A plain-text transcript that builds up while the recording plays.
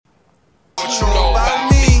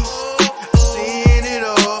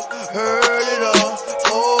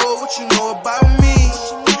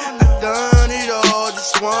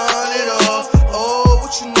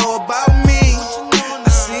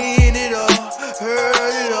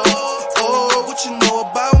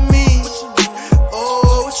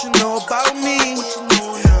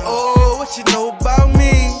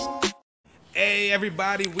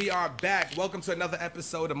everybody? We are back. Welcome to another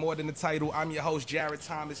episode of More Than the Title. I'm your host, Jared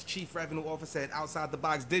Thomas, Chief Revenue Officer at Outside the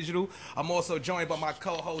Box Digital. I'm also joined by my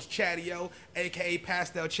co-host, Chatty-O, a.k.a.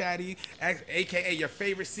 Pastel Chatty, a.k.a. your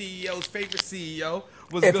favorite CEO's favorite CEO.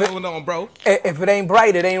 What's going on, bro? If it ain't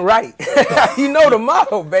bright, it ain't right. You know the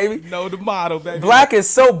motto, baby. Know the motto, baby. Black is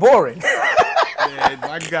so boring. Man,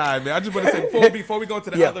 my guy, man. I just want to say, before we go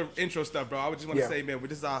into the other intro stuff, bro, I just want to say, man,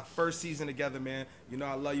 this is our first season together, man. You know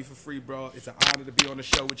I love you for free, bro. It's an honor to be on the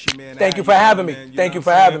show with you, man. Thank you for having me. Thank you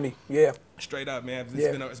for having me. Yeah. Straight up, man.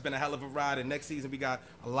 It's been a hell of a ride, and next season we got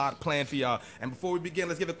a lot planned for y'all. And before we begin,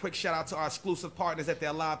 let's give a quick shout out to our exclusive partners at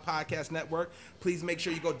their live podcast network. Please make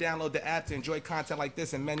sure you go download the app to enjoy content like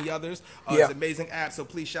this and many others. It's an amazing app, so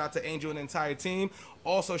please shout out to Angel and the entire team.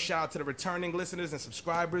 Also, shout out to the returning listeners and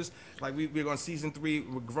subscribers. Like we're on season 3,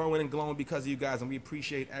 we're growing and glowing because of you guys, and we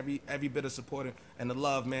appreciate every bit of support and the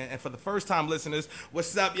love, man. And for the first time listeners,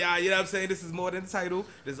 what's up, y'all? You know what I'm saying? This is More Than the Title.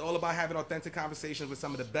 This is all about having authentic conversations with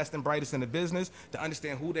some of the best and brightest in the business to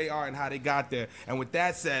understand who they are and how they got there. And with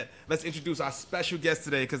that said, let's introduce our special guest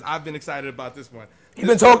today because I've been excited about this one. You've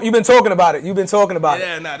been talking about it. You've been talking about it.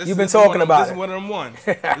 Yeah, nah, you've been talking about it. This is one of them ones.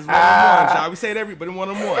 This is one of them ones, y'all. We say it but in one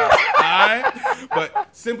of them ones. All right? But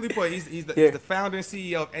simply put, he's the founder and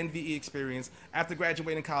CEO of NVE Experience. After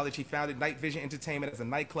graduating college, he founded Night Vision Entertainment as a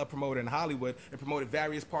nightclub promoter in Hollywood and promoted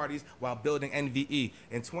various parties while building NVE.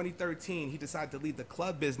 In 2013, he decided to leave the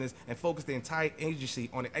club business and focus the entire agency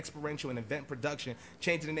on experiential and event production,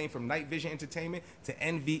 changing the name from Night Vision Entertainment to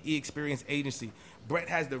NVE Experience Agency. Brett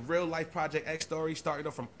has the real-life Project X story, starting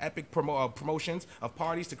off from epic promotions of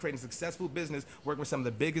parties to creating a successful business, working with some of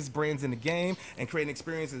the biggest brands in the game, and creating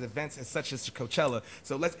experiences, events such as Coachella.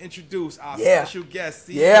 So let's introduce our special guest,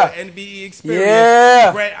 CEO of NVE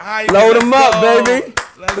Experience, Brett Hyman. Load him up, baby.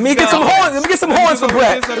 Let me get some horns. Let me get some horns for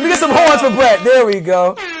Brett. Let me get some horns for Brett. There we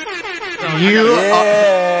go.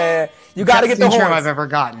 You got to get the horns. I've ever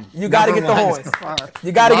gotten. You got to get the horns.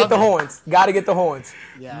 You got to get the horns. Got to get the horns.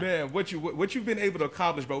 Yeah. Man, what you've been able to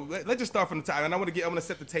accomplish, bro. Let's just start from the top, and I want to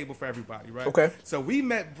set the table for everybody, right? Okay. So we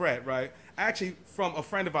met Brett, right? Actually, from a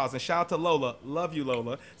friend of ours, and shout out to Lola. Love you,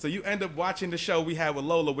 Lola. So you end up watching the show we had with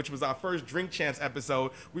Lola, which was our first Drink Champs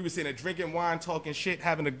episode. We were sitting there drinking wine, talking shit,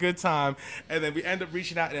 having a good time, and then we end up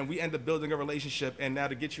reaching out, and we end up building a relationship. And now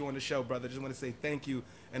to get you on the show, brother, just want to say thank you.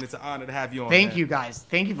 And it's an honor to have you on. Thank you, guys.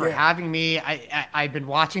 Thank you for having me. I've been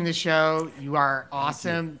watching the show. You are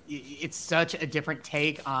awesome. It's such a different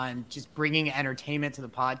take on just bringing entertainment to the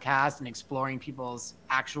podcast and exploring people's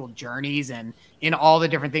actual journeys and in all the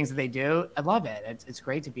different things that they do. I love it. It's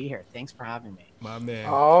great to be here. Thanks for having me. My man.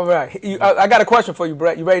 All right. I got a question for you,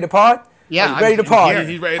 Brett. You ready to pod? Yeah, ready to pod.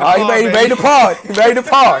 He's ready to pod. Ready to pod. He's ready to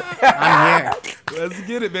pod. I'm here. Let's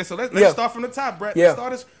get it, man. So let's start from the top, Brett. Yeah. Let's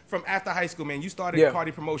start us from after high school, man. You started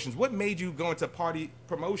party promotions. What made you go into party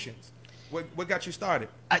promotions? What got you started?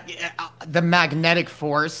 The magnetic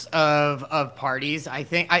force of parties. I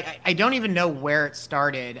think I don't even know where it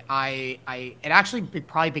started. It actually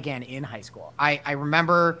probably began in high school. I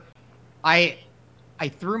remember I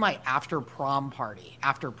threw my after prom party.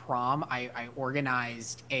 After prom, I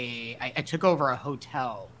organized I took over a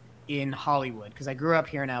hotel in Hollywood because I grew up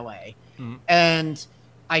here in LA. Mm-hmm. And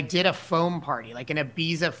I did a foam party, like an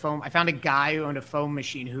Ibiza foam. I found a guy who owned a foam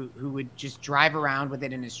machine who would just drive around with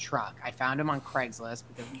it in his truck. I found him on Craigslist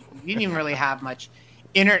because we didn't even really have much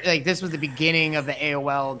this was the beginning of the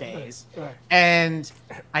AOL days. Right. And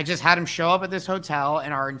I just had him show up at this hotel,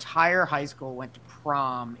 and our entire high school went to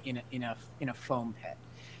prom in a foam pit.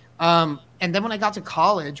 And then when I got to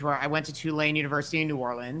college, where I went to Tulane University in New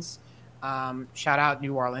Orleans, shout out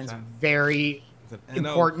New Orleans, very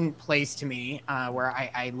important place to me, where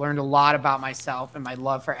I learned a lot about myself and my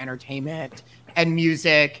love for entertainment and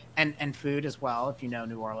music and food as well, if you know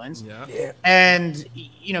New Orleans. Yeah. And,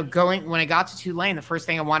 when I got to Tulane, the first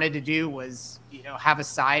thing I wanted to do was, have a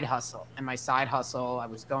side hustle. And my side hustle, I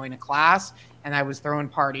was going to class and I was throwing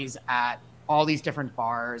parties at all these different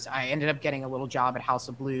bars. I ended up getting a little job at House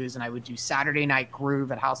of Blues, and I would do Saturday Night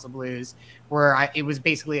Groove at House of Blues, where it was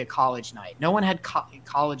basically a college night. No one had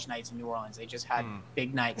college nights in New Orleans. They just had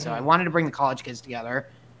big nights. So I wanted to bring the college kids together.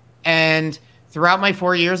 And throughout my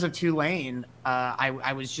 4 years of Tulane,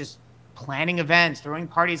 I was just planning events, throwing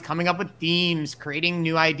parties, coming up with themes, creating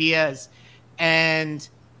new ideas. And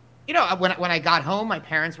when I got home, my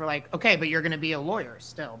parents were like, okay, but you're going to be a lawyer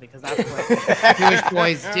still, because that's what Jewish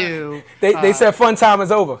boys do. They said fun time is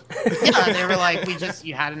over. Yeah, they were like,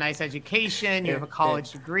 you had a nice education, you have a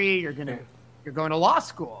college degree, you're going to law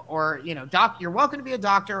school, or, you're welcome to be a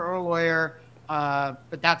doctor or a lawyer.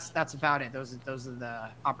 But that's about it. Those are the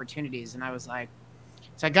opportunities. And I was like,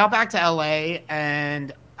 so I got back to LA,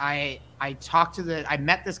 and I talked to I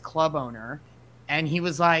met this club owner, and he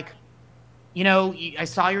was like, I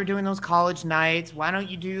saw you were doing those college nights. Why don't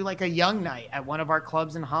you do like a young night at one of our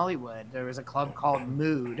clubs in Hollywood? There was a club called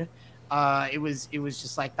Mood. It was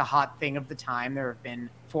just like the hot thing of the time. There have been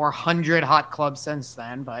 400 hot clubs since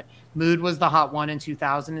then, but Mood was the hot one in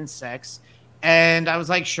 2006. And I was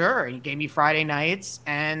like, sure. He gave me Friday nights,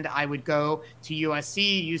 and I would go to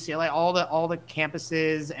USC, UCLA, all the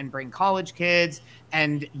campuses, and bring college kids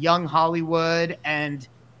and young Hollywood. And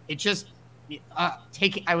it just I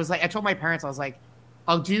told my parents, I was like,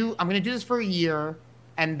 I'm going to do this for a year,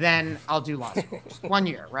 and then I'll do law school. Just 1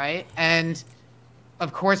 year, right? And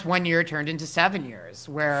of course, 1 year turned into 7 years,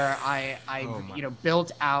 where I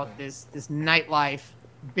built out this nightlife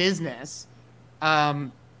business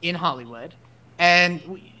in Hollywood, and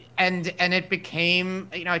it became,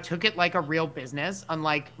 I took it like a real business.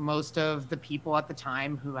 Unlike most of the people at the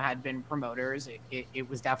time who had been promoters, it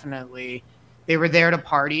was definitely, they were there to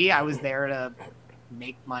party. I was there to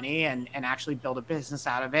make money and actually build a business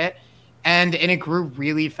out of it. And it grew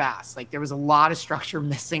really fast. Like, there was a lot of structure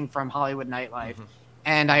missing from Hollywood nightlife. Mm-hmm.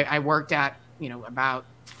 And I worked at, about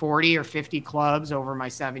 40 or 50 clubs over my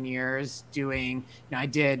 7 years doing,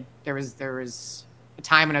 there was a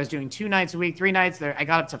time when I was doing 2 nights a week, 3 nights there. I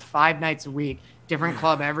got up to 5 nights a week, different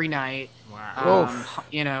club every night. Wow.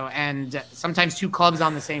 And sometimes 2 clubs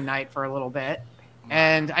on the same night for a little bit.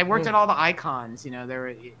 And I worked at all the icons.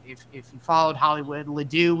 If you followed Hollywood,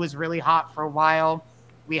 Ledoux was really hot for a while.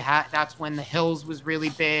 That's when the Hills was really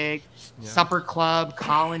big. Yeah. Supper Club,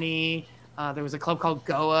 Colony. There was a club called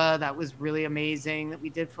Goa that was really amazing that we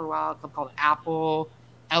did for a while. A club called Apple,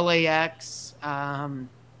 LAX, and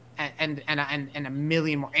a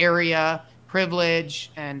million more. Area,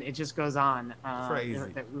 Privilege, and it just goes on. Crazy. We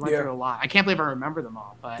went through a lot. I can't believe I remember them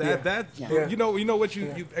all. But you know what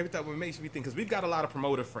you every time it makes me think, because we've got a lot of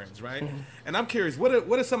promoter friends, right? Mm-hmm. And I'm curious, what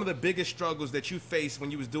are some of the biggest struggles that you faced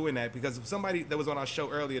when you was doing that? Because somebody that was on our show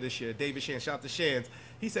earlier this year, David Shan, shout out to Shans,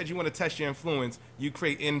 he said you want to test your influence, you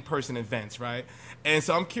create in-person events, right? And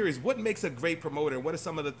so I'm curious, what makes a great promoter? What are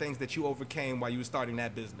some of the things that you overcame while you were starting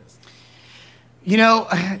that business? It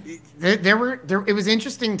was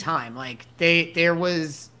interesting time. Like, there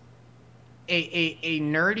was a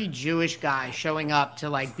nerdy Jewish guy showing up to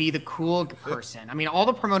like be the cool person. I mean, all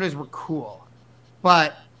the promoters were cool,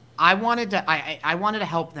 but I wanted to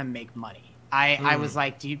help them make money. I was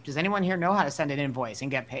like, does anyone here know how to send an invoice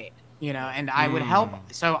and get paid? And I would help.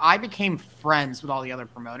 So I became friends with all the other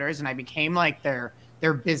promoters, and I became like their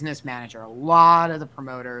business manager. A lot of the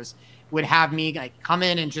promoters would have me like come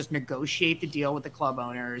in and just negotiate the deal with the club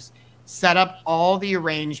owners, set up all the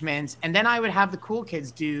arrangements, and then I would have the cool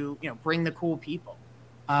kids bring the cool people.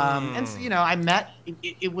 And so, I met,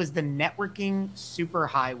 it was the networking super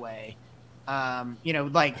highway.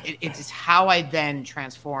 It's how I then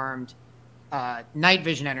transformed Night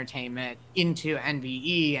Vision Entertainment into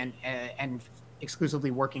NVE and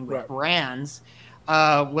exclusively working with brands.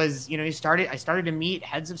 I started to meet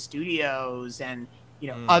heads of studios and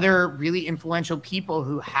other really influential people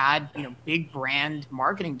who had, big brand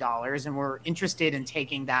marketing dollars and were interested in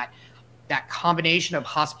taking that combination of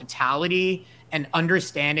hospitality and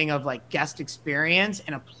understanding of like guest experience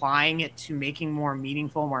and applying it to making more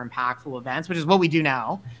meaningful, more impactful events, which is what we do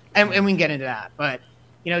now. And we can get into that. But,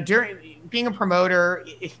 during being a promoter,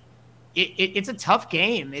 it's a tough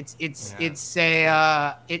game. It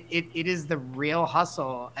is the real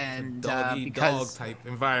hustle, and dog type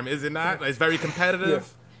environment, is it not? It's very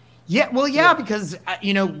competitive. Because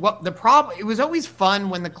what the problem. It was always fun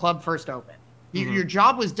when the club first opened. Mm-hmm. Your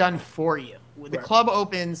job was done for you. When the club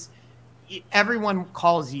opens, everyone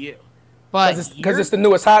calls you. But because it's the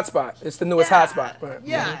newest hotspot. It's the newest hotspot. Right.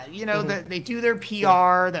 Yeah, they do their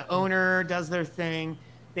PR. The owner does their thing.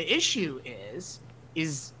 The issue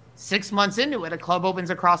is 6 months into it, a club opens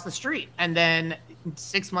across the street, and then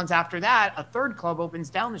 6 months after that, a third club opens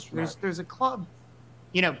down the street. There's a club.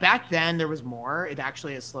 Back then there was more. It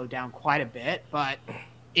actually has slowed down quite a bit, but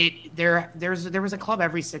there was a club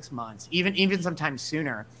every 6 months, even sometimes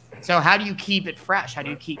sooner. So how do you keep it fresh? How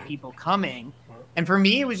do you keep people coming? And for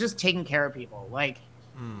me, it was just taking care of people. Like,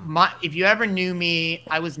 if you ever knew me,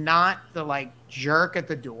 I was not the like jerk at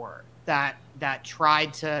the door that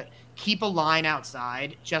tried to keep a line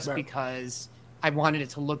outside just because I wanted it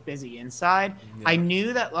to look busy inside. Yeah. I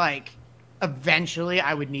knew that like eventually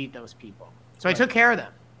I would need those people. So I took care of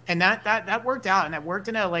them. And that worked out, and that worked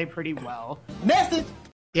in LA pretty well. Message.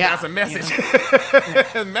 Yeah. That's a message.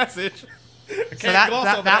 Message. So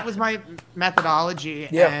that was my methodology,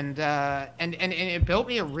 and it built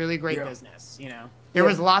me a really great business. There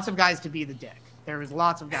was lots of guys to be the dick. There was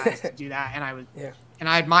lots of guys to do that, and I was and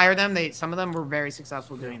I admire them. Some of them were very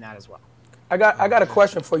successful doing that as well. I got a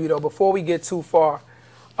question for you though before we get too far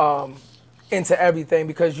into everything,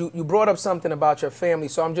 because you brought up something about your family.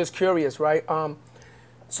 So I'm just curious, right?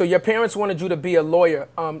 So your parents wanted you to be a lawyer.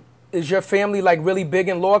 Is your family like really big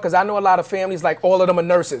in law? Because I know a lot of families, like all of them are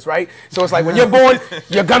nurses, right? So it's like when you're born,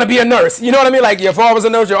 you're gonna be a nurse. You know what I mean? Like your father's a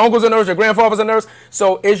nurse, your uncle's a nurse, your grandfather's a nurse.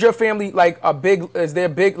 So is your family like is there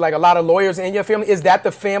big, like a lot of lawyers in your family? Is that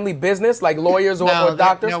the family business, like lawyers or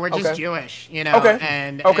doctors? No, we're just Jewish, you know,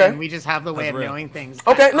 and we just have the way of knowing things.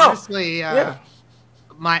 Okay, Honestly,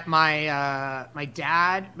 my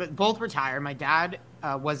dad, both retired. My dad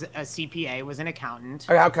was a CPA, was an accountant.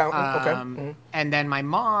 And then my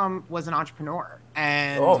mom was an entrepreneur,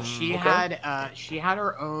 and she had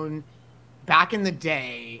her own. Back in the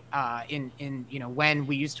day, in when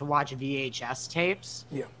we used to watch VHS tapes,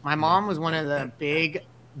 my mom was one of the big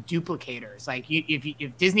duplicators. Like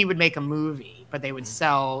if Disney would make a movie, but they would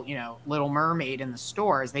sell Little Mermaid in the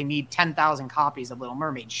stores, they need 10,000 copies of Little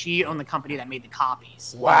Mermaid. She owned the company that made the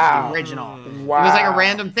copies. Wow. The original. Wow. It was like a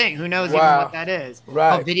random thing. Who knows even what that is?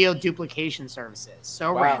 Right. Called video duplication services.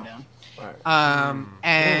 So random. Right.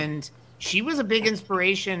 And she was a big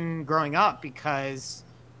inspiration growing up because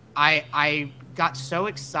I got so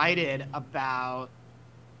excited about.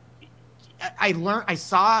 I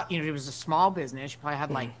saw, it was a small business. She probably had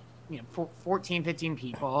like, 14, 15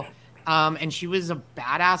 people. And she was a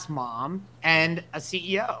badass mom and a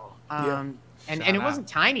CEO. And it wasn't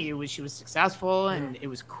tiny. She was successful and it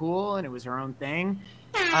was cool and it was her own thing.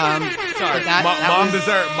 Sorry,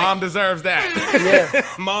 mom deserves that. Yeah.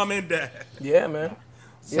 Mom and dad. Yeah, man.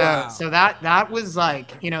 So that was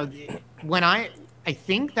like, when I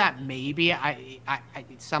think that maybe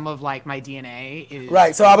some of like my DNA is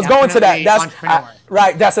right. So I was going to that.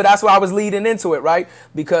 That's why I was leading into it, right?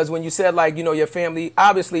 Because when you said like your family,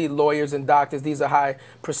 obviously lawyers and doctors, these are high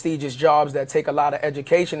prestigious jobs that take a lot of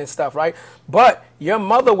education and stuff, right? But your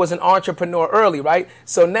mother was an entrepreneur early, right?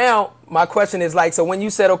 So now my question is like, so when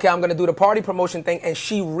you said, okay, I'm going to do the party promotion thing, and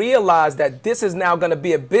she realized that this is now going to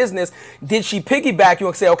be a business, did she piggyback you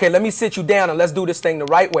and say, okay, let me sit you down and let's do this thing the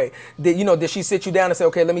right way? Did she sit you down and say,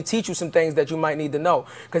 okay, let me teach you some things that you might need to know?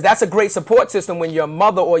 Because that's a great support system when your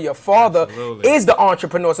mother or your father is the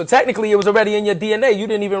entrepreneur. So technically it was already in your DNA. You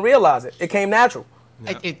didn't even realize it. It came natural.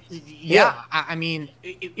 I mean,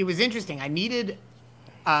 it was interesting. I needed,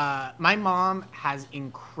 my mom has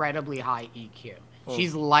incredibly high EQ.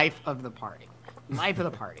 She's life of the party. My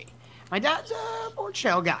dad's a more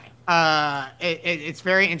chill guy. It's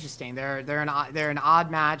very interesting. They're an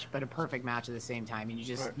odd match, but a perfect match at the same time, and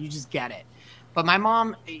you just get it. But my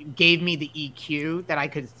mom gave me the EQ that I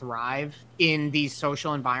could thrive in these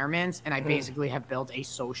social environments, and I basically have built a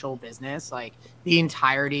social business, like the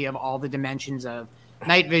entirety of all the dimensions of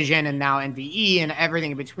night vision and now NVE and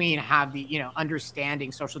everything in between have the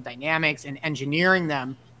understanding social dynamics and engineering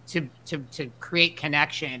them to create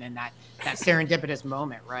connection and that serendipitous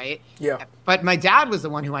moment, right? Yeah. But my dad was the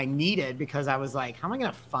one who I needed because I was like, how am I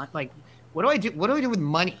gonna fund? Like, what do I do? What do I do with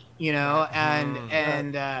money?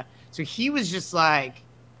 So he was just like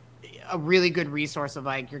a really good resource of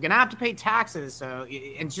like, you're gonna have to pay taxes, so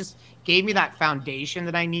and just gave me that foundation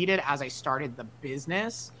that I needed as I started the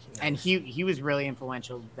business. Nice. And he was really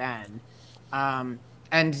influential then. I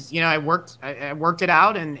worked it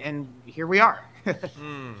out, and here we are.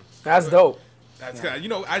 That's dope. That's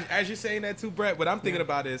good. As you're saying that too, Brett, what I'm thinking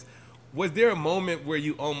about is, was there a moment where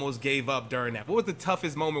you almost gave up during that? What was the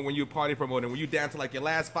toughest moment when you were party promoting? When you down to like your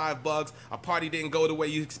last $5, a party didn't go the way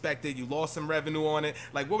you expected, you lost some revenue on it.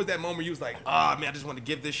 Like, what was that moment where you was like, oh man, I just want to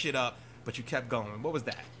give this shit up, but you kept going? What was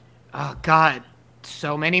that? Oh God,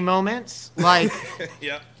 so many moments. Like,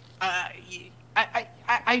 yeah.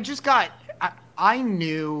 I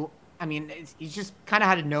knew. I mean, you just kind of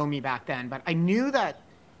had to know me back then, but I knew that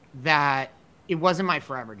it wasn't my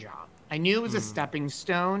forever job. I knew it was a stepping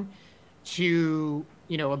stone to,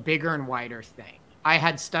 a bigger and wider thing. I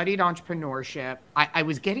had studied entrepreneurship. I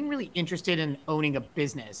was getting really interested in owning a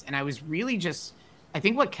business, and I was really I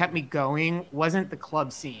think what kept me going wasn't the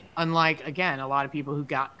club scene, unlike, again, a lot of people who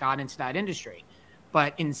got into that industry,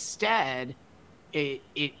 but instead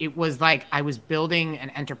it was like I was building an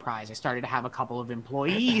enterprise. I started to have a couple of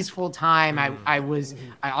employees full time. I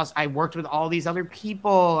worked with all these other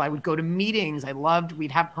people. I would go to meetings.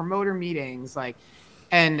 We'd have promoter meetings,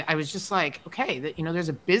 and I was just like, okay, there's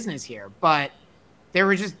a business here. But there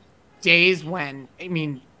were just days when,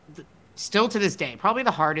 still to this day, probably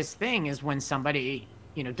the hardest thing is when somebody,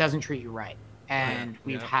 doesn't treat you right. And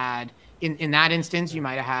we've had, in that instance, you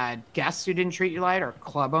might have had guests who didn't treat you right, or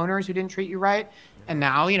club owners who didn't treat you right. And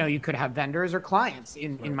now, you know, you could have vendors or clients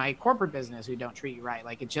in my corporate business who don't treat you right.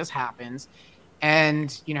 Like, it just happens.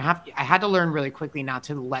 And, you know, I had to learn really quickly not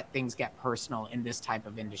to let things get personal in this type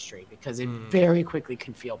of industry, because it very quickly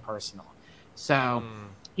can feel personal. So,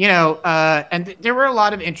 you know, and there were a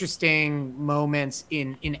lot of interesting moments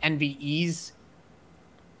in NVE's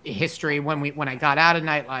history when I got out of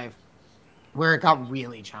nightlife, where it got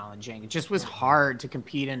really challenging. It just was hard to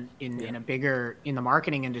compete in the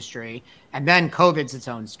marketing industry. And then COVID's its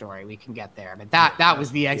own story. We can get there, but that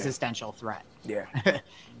was the existential threat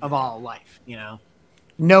of all life. You know,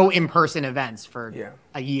 no in-person events for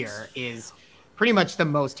a year is pretty much the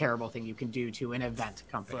most terrible thing you can do to an event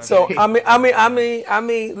company. So I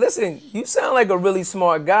mean, listen, you sound like a really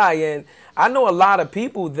smart guy, and I know a lot of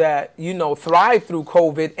people that, you know, thrived through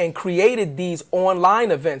COVID and created these online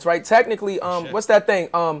events, right? Technically, what's that thing?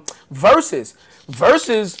 Versus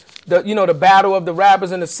the, you know, the battle of the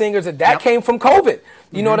rappers and the singers, that came from COVID.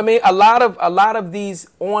 You know what I mean? A lot of these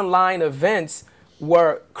online events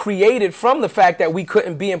were created from the fact that we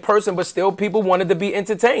couldn't be in person, but still people wanted to be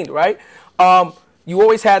entertained, right? You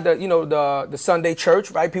always had the Sunday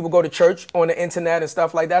church, right? People go to church on the internet and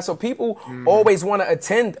stuff like that. So people always want to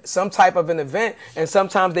attend some type of an event, and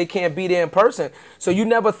sometimes they can't be there in person. So you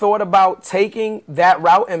never thought about taking that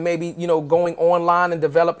route and maybe, you know, going online and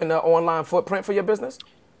developing an online footprint for your business?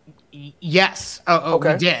 Yes.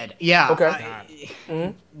 Okay. We did. Yeah.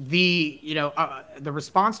 Okay. The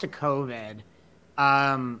response to COVID,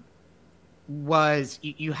 was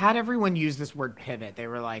you had everyone use this word pivot. They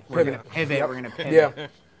were like, we're going to pivot. We're going to pivot.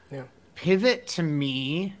 Yeah. Pivot to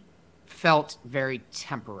me felt very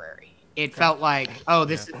temporary. It felt like, oh,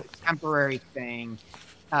 this is a temporary thing.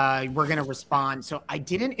 We're going to respond. So I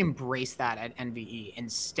didn't embrace that at NVE.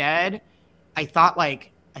 Instead, I thought,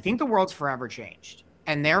 like, I think the world's forever changed,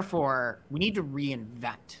 and therefore we need to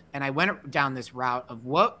reinvent. And I went down this route of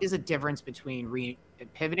what is a difference between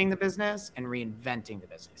pivoting the business and reinventing the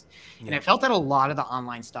business. And I felt that a lot of the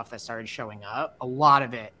online stuff that started showing up, a lot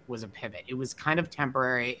of it was a pivot. It was kind of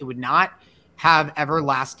temporary. It would not have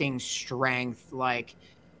everlasting strength. Like,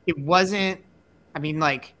 it wasn't, I mean,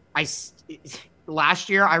 like, last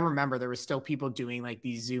year, I remember there were still people doing like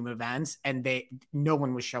these Zoom events, and no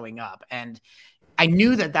one was showing up. And I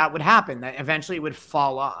knew that would happen, that eventually it would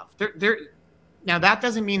fall off. Now, that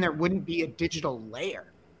doesn't mean there wouldn't be a digital layer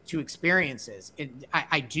to experiences.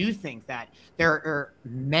 I do think that there are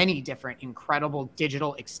many different incredible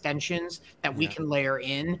digital extensions that we can layer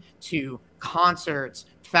in to concerts,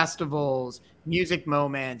 festivals, music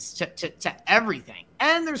moments, to everything.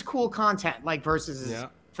 And there's cool content, like Versus is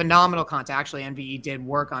phenomenal content. Actually, NVE did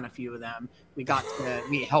work on a few of them. We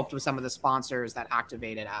helped with some of the sponsors that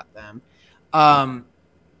activated at them.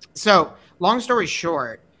 So long story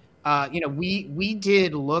short, we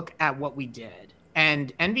did look at what we did,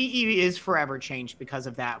 and NVE is forever changed because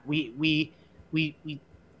of that. We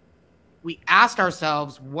asked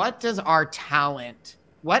ourselves, what does our talent,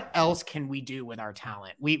 what else can we do with our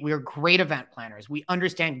talent? We're great event planners. We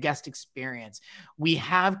understand guest experience. We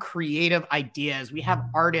have creative ideas. We have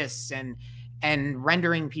artists and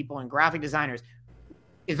rendering people and graphic designers.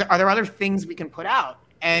 Are there other things we can put out?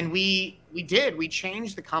 And we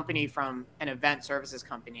changed the company from an event services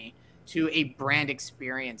company to a brand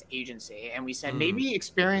experience agency. And we said, maybe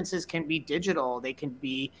experiences can be digital, they can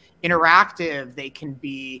be interactive, they can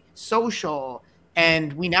be social.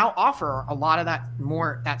 And we now offer a lot of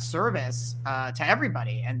that service to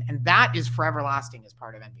everybody. And that is forever lasting as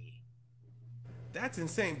part of NVE. That's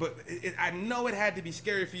insane, but I know it had to be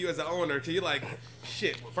scary for you as an owner, because you're like,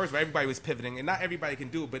 shit, well, first of all, everybody was pivoting, and not everybody can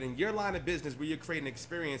do it, but in your line of business where you're creating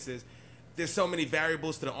experiences, there's so many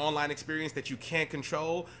variables to the online experience that you can't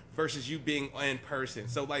control versus you being in person.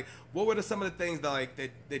 So, like, what were some of the things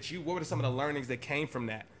what were some of the learnings that came from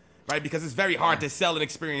that, right? Because it's very hard to sell an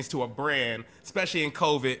experience to a brand, especially in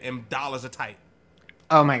COVID, and dollars are tight.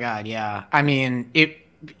 Oh my God, yeah. I mean,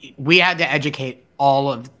 we had to educate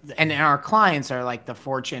and our clients are like the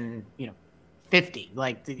Fortune, 50,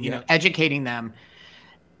 like, educating them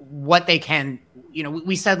what they can,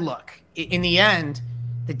 we said, look, in the end,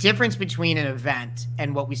 the difference between an event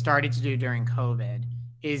and what we started to do during COVID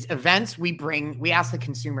is events we ask the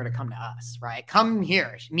consumer to come to us, right? Come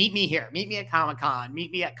here, meet me at Comic-Con,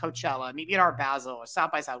 meet me at Coachella, meet me at Art Basel or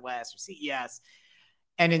South by Southwest or CES.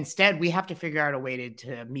 And instead we have to figure out a way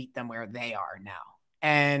to meet them where they are now.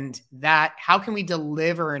 And how can we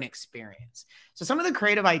deliver an experience? So some of the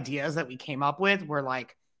creative ideas that we came up with were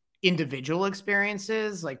like individual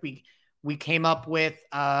experiences. Like we came up with,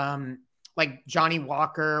 like Johnny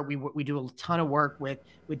Walker. We do a ton of work with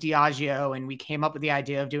Diageo, and we came up with the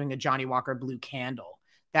idea of doing a Johnny Walker blue candle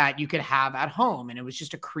that you could have at home. And it was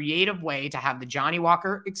just a creative way to have the Johnny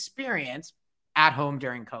Walker experience at home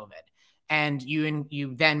during COVID. And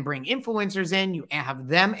you then bring influencers in, you have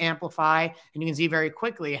them amplify, and you can see very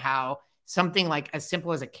quickly how something like as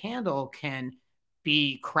simple as a candle can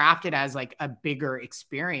be crafted as like a bigger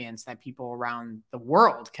experience that people around the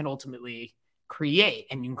world can ultimately create.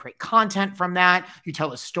 And you can create content from that. You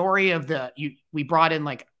tell a story of we brought in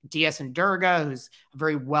like DS and Durga, who's a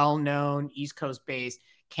very well-known East Coast based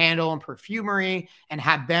candle and perfumery, and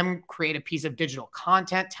had them create a piece of digital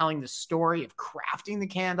content telling the story of crafting the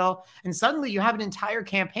candle. And suddenly you have an entire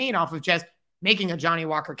campaign off of just making a Johnny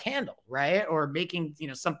Walker candle, right? Or making,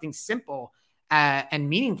 something simple and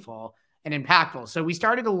meaningful and impactful. So we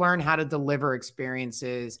started to learn how to deliver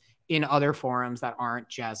experiences in other forums that aren't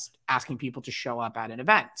just asking people to show up at an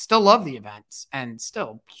event. Still love the events and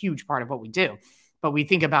still a huge part of what we do, but we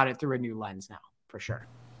think about it through a new lens now, for sure.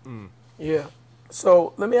 Yeah.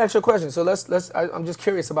 So let me ask you a question. So I'm just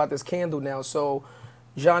curious about this candle now. So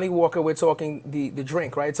Johnny Walker, we're talking the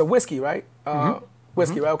drink, right? It's a whiskey, right?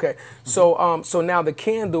 Whiskey, right? Okay. So now the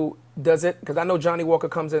candle, does it, because I know Johnny Walker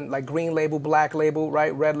comes in like green label, black label,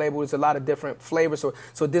 right? Red label. There's a lot of different flavors.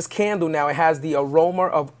 So this candle now, it has the aroma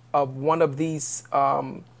of one of these,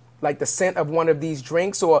 like the scent of one of these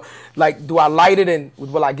drinks, or like, do I light it and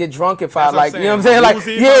will I get drunk if I like, you know what I'm saying? Like,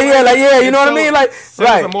 you know what I mean? Like,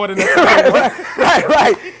 right. More than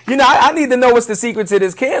right. I need to know what's the secret to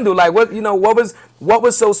this candle. Like, what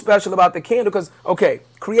was so special about the candle? Because, okay,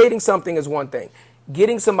 creating something is one thing.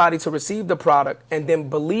 Getting somebody to receive the product and then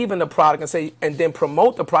believe in the product and then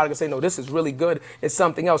promote the product and say, no, this is really good, is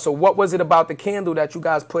something else. So what was it about the candle that you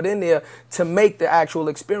guys put in there to make the actual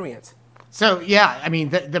experience? So, yeah, I mean,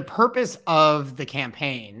 the purpose of the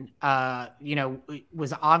campaign,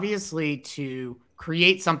 was obviously to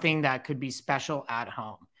create something that could be special at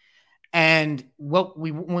home. And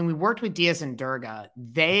when we worked with DS and Durga,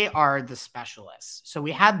 they are the specialists. So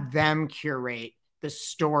we had them curate the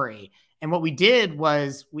story. And what we did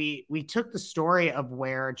was we took the story of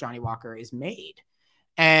where Johnny Walker is made.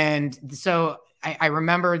 And so I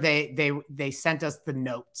remember they sent us the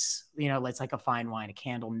notes, it's like a fine wine, a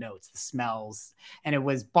candle notes, the smells. And it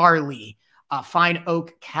was barley, fine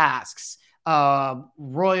oak casks,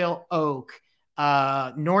 royal oak,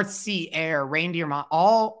 North Sea air, reindeer malt,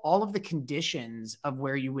 all of the conditions of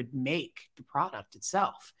where you would make the product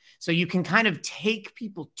itself. So you can kind of take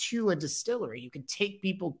people to a distillery. You can take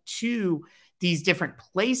people to these different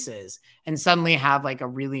places and suddenly have like a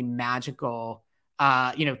really magical,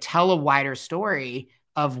 tell a wider story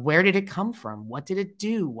of where did it come from? What did it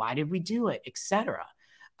do? Why did we do it? Etc.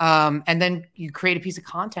 And then you create a piece of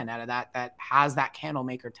content out of that has that candle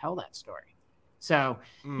maker tell that story. So,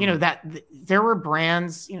 there were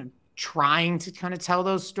brands, trying to kind of tell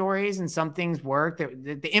those stories, and some things worked.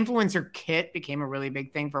 The influencer kit became a really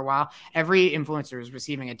big thing for a while. Every influencer is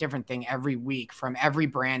receiving a different thing every week from every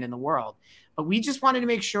brand in the world. But we just wanted to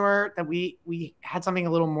make sure that we had something a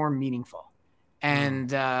little more meaningful. And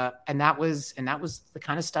that was the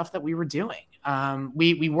kind of stuff that we were doing.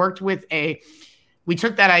 We worked with we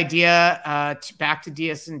took that idea back to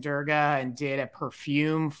DS and Durga and did a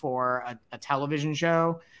perfume for a television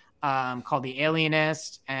show called The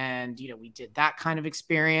Alienist. And, we did that kind of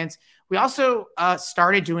experience. We also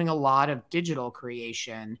started doing a lot of digital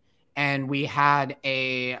creation, and we had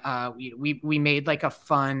we made like a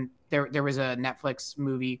fun, there was a Netflix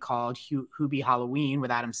movie called Hubie Halloween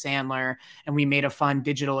with Adam Sandler. And we made a fun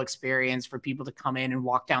digital experience for people to come in and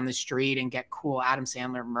walk down the street and get cool Adam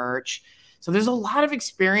Sandler merch. So there's a lot of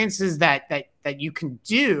experiences that you can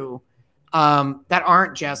do that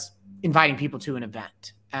aren't just inviting people to an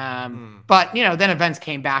event. But, then events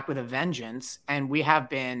came back with a vengeance, and we have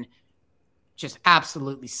been just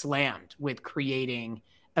absolutely slammed with creating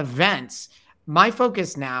events. My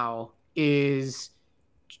focus now is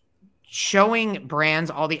showing brands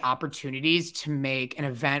all the opportunities to make an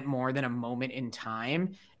event more than a moment in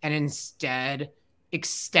time, and instead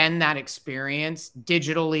extend that experience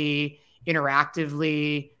digitally,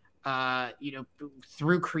 interactively,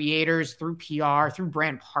 through creators, through PR, through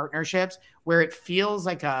brand partnerships, where it feels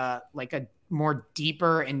like a more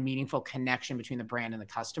deeper and meaningful connection between the brand and the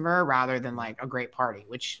customer, rather than like a great party,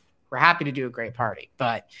 which we're happy to do a great party,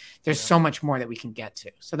 but there's so much more that we can get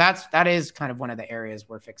to. So that is kind of one of the areas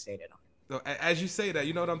we're fixated on. So as you say that,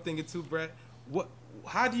 you know what I'm thinking too, Brett?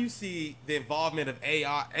 How do you see the involvement of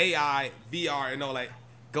AI, VR,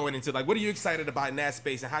 going into, what are you excited about in that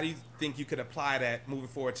space, and how do you think you could apply that moving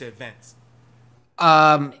forward to events?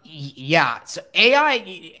 Yeah. So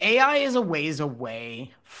AI is a ways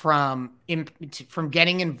away from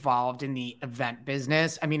getting involved in the event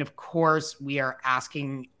business. I mean, of course, we are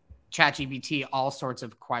asking ChatGPT all sorts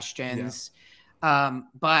of questions,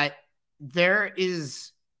 but there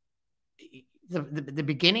is the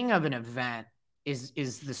beginning of an event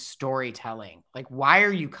is the storytelling. Like, why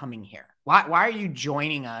are you coming here? Why are you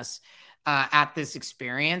joining us at this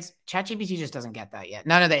experience? ChatGPT just doesn't get that yet.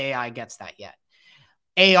 None of the AI gets that yet.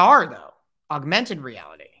 AR though, augmented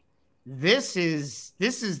reality, this is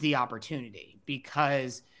the opportunity,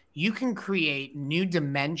 because you can create new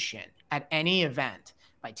dimension at any event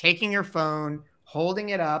by taking your phone, holding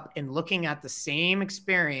it up, and looking at the same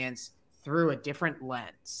experience through a different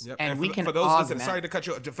lens. Yep. And we can for those augment. listening, sorry to cut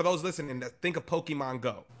you. For those listening, think of Pokemon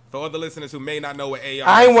Go. For other listeners who may not know what AR is.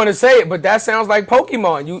 I didn't want to say it, but that sounds like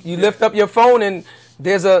Pokemon. You lift up your phone and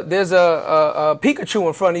there's a Pikachu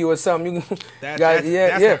in front of you or something. You that's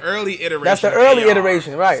the early iteration. That's the early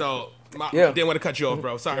iteration, right? So didn't want to cut you off,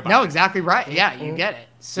 bro. Sorry about that. No, exactly right. Yeah, you get it.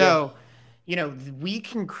 So, we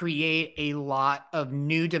can create a lot of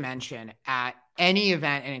new dimension at any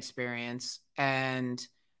event and experience, and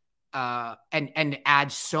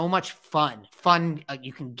add so much fun.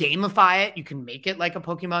 You can gamify it. You can make it like a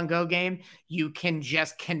Pokemon Go game. You can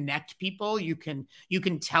just connect people. You can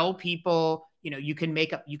tell people, you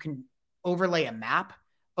can overlay a map,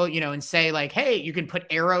 and say like, hey, you can put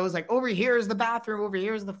arrows like over here is the bathroom, over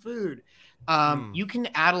here is the food. You can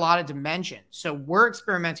add a lot of dimension. So we're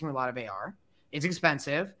experimenting with a lot of AR. It's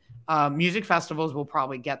expensive. Music festivals will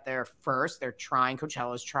probably get there first. They're trying.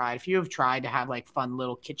 Coachella's tried. A few have tried to have like fun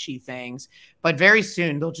little kitschy things, but very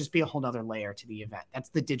soon there'll just be a whole nother layer to the event. That's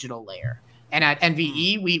the digital layer. And at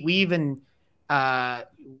NVE, we even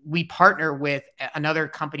we partner with another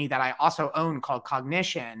company that I also own called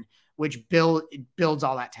Cognition, which builds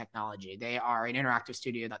all that technology. They are an interactive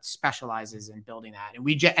studio that specializes in building that.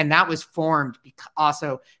 And that was formed because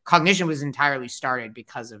also Cognition was entirely started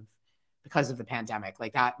because of the pandemic.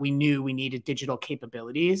 Like that, we knew we needed digital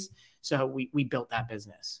capabilities, so we built that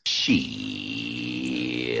business.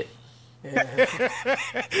 Shit. As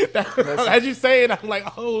you say it, I'm like,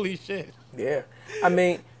 holy shit. Yeah, I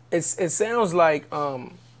mean, it sounds like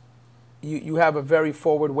you have a very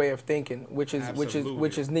forward way of thinking, which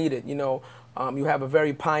is needed. You have a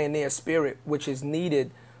very pioneer spirit, which is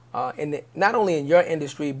needed not only in your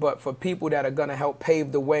industry, but for people that are gonna help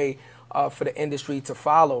pave the way for the industry to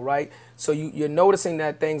follow, right? So you're noticing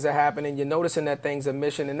that things are happening, you're noticing that things are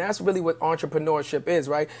mission, and that's really what entrepreneurship is,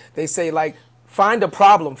 right? They say like, find a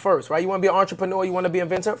problem first, right? You want to be an entrepreneur, you want to be an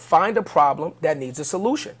inventor, find a problem that needs a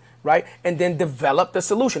solution, right? And then develop the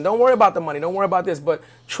solution. Don't worry about the money, don't worry about this, but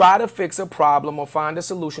try to fix a problem or find a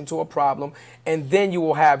solution to a problem, and then you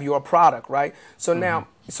will have your product, right? So now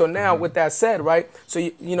with that said, right, so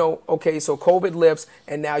okay, so COVID lifts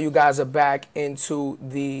and now you guys are back into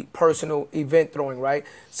the personal event throwing, right?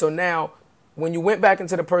 So now when you went back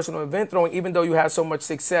into the personal event throwing, even though you had so much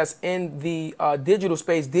success in the digital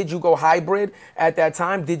space, did you go hybrid at that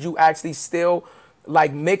time? Did you actually still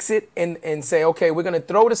like mix it and say, okay, we're going to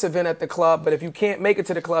throw this event at the club, but if you can't make it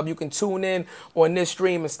to the club, you can tune in on this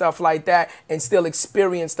stream and stuff like that and still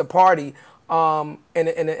experience the party in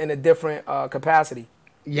a different capacity?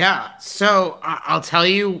 Yeah. So I'll tell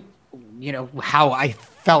you, how I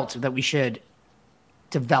felt that we should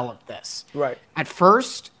develop this. Right. At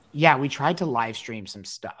first, yeah, we tried to live stream some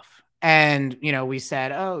stuff. And, we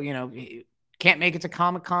said, can't make it to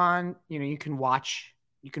Comic-Con, you can watch.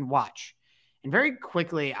 And very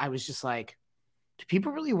quickly, I was just like, do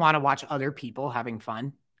people really want to watch other people having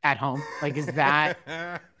fun at home? Like, is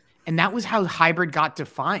that... And that was how hybrid got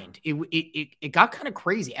defined. It got kind of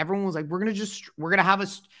crazy. Everyone was like, we're going to have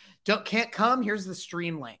can't come. Here's the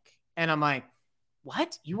stream link. And I'm like,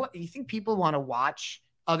 what? You think people want to watch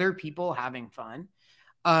other people having fun?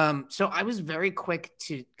 So I was very quick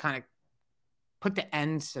to kind of put the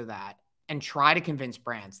end to that and try to convince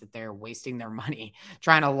brands that they're wasting their money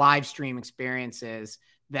trying to live stream experiences,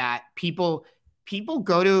 that people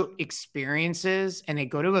go to experiences and they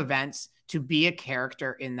go to events to be a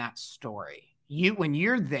character in that story. When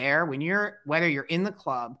you're there, whether you're in the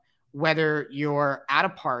club, whether you're at a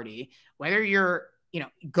party, whether you're,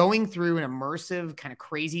 going through an immersive kind of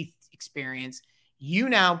crazy experience, you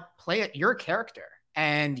now you're a character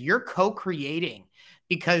and you're co-creating,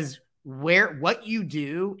 because what you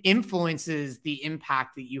do influences the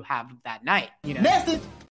impact that you have that night. Message.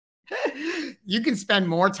 You can spend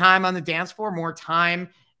more time on the dance floor, more time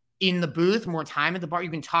in the booth, more time at the bar.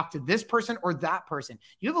 You can talk to this person or that person.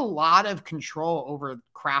 You have a lot of control over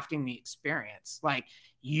crafting the experience. Like,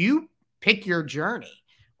 you pick your journey.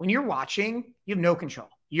 when you're watching, you have no control.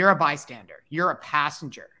 You're a bystander. You're a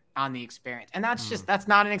passenger on the experience. And that's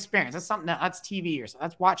not an experience. That's something that's TV or something.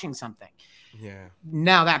 That's watching something. Yeah.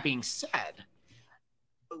 Now, that being said,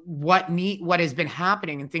 what has been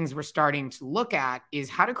happening and things we're starting to look at is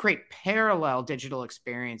how to create parallel digital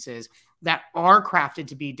experiences that are crafted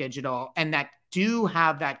to be digital and that do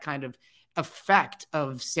have that kind of effect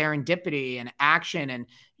of serendipity and action, and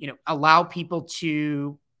allow people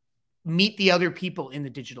to meet the other people in the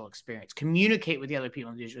digital experience, communicate with the other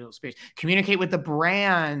people in the digital experience, communicate with the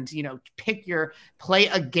brand, play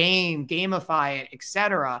a game, gamify it,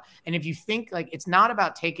 etc. And if you think like it's not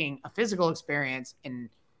about taking a physical experience and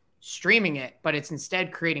streaming it, but it's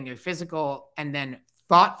instead creating a physical and then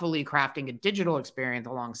thoughtfully crafting a digital experience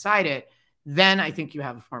alongside it, then I think you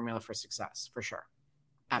have a formula for success for sure.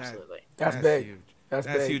 Absolutely. That's big. Huge.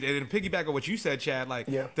 That's huge. And to piggyback on what you said, Chad,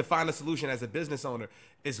 to find a solution as a business owner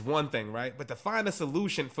is one thing, right? But to find a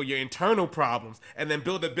solution for your internal problems and then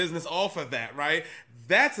build a business off of that, right?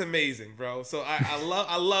 That's amazing, bro. So I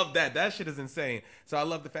love that. That shit is insane. So I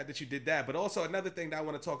love the fact that you did that. But also another thing that I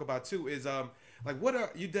want to talk about too is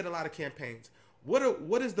you did a lot of campaigns.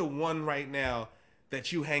 What is the one right now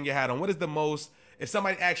that you hang your hat on? What is the most, if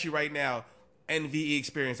somebody asks you right now, NVE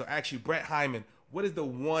experience, or actually Brett Hyman, what is the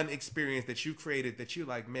one experience that you created that you're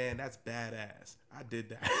like, man, that's badass? I did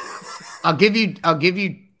that. I'll give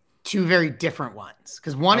you two very different ones,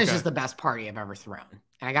 because one is just the best party I've ever thrown,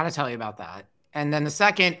 and I got to tell you about that. And then the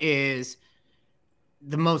second is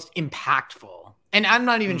the most impactful, and I'm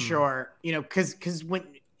not even sure, because when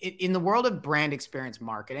in the world of brand experience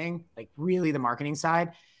marketing, like really the marketing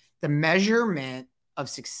side, the measurement of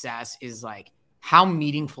success is like how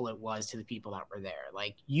meaningful it was to the people that were there.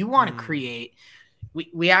 Like you want to create.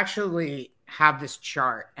 We actually have this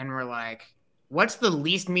chart and we're like, what's the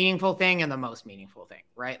least meaningful thing and the most meaningful thing,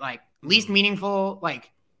 right? Like least meaningful,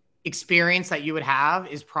 like experience that you would have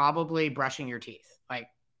is probably brushing your teeth. Like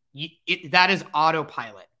that is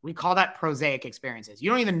autopilot. We call that prosaic experiences.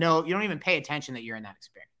 You don't even pay attention that you're in that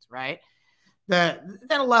experience, right? Then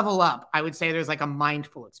level up, I would say there's like a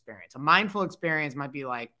mindful experience. A mindful experience might be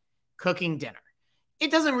like cooking dinner.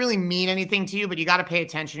 It doesn't really mean anything to you, but you got to pay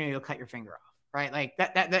attention or you'll cut your finger off. Right. Like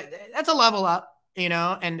that's a level up,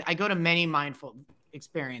 and I go to many mindful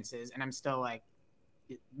experiences and I'm still like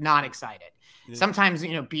not excited. Yeah. Sometimes,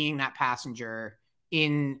 being that passenger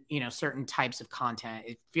in, certain types of content,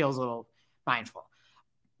 it feels a little mindful.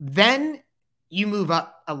 Then you move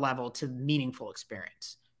up a level to meaningful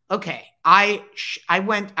experience. Okay. I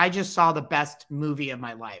just saw the best movie of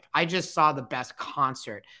my life. I just saw the best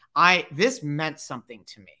concert. This meant something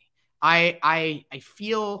to me. I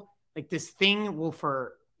feel like this thing will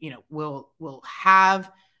have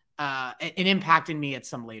an impact in me at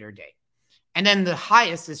some later date. And then the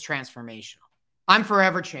highest is transformational. I'm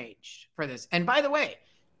forever changed for this. And by the way,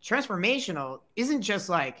 transformational isn't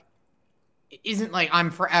like I'm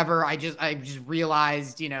forever. I just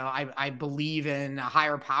realized, I believe in a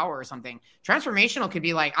higher power or something. Transformational could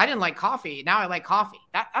be like, I didn't like coffee. Now I like coffee.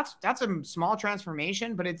 That's a small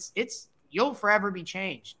transformation, but it's you'll forever be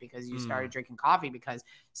changed because you started drinking coffee because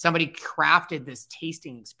somebody crafted this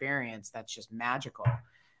tasting experience that's just magical.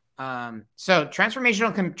 So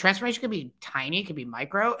transformation can be tiny, it can be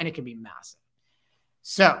micro, and it can be massive.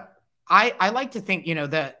 So I like to think,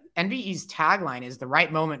 the NVE's tagline is the right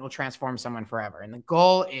moment will transform someone forever. And the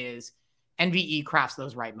goal is NVE crafts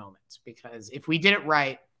those right moments, because if we did it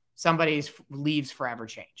right, somebody's leaves forever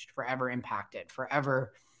changed, forever impacted,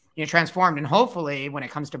 forever transformed. And hopefully when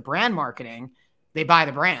it comes to brand marketing, they buy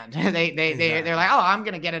the brand. They're like, oh, I'm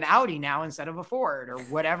going to get an Audi now instead of a Ford or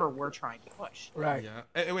whatever we're trying to push. Right. Yeah.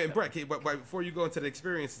 And wait, Brett, but before you go into the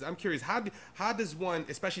experiences, I'm curious, how does one,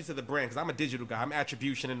 especially to the brand, because I'm a digital guy, I'm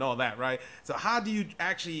attribution and all that, right? So how do you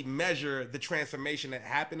actually measure the transformation that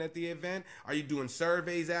happened at the event? Are you doing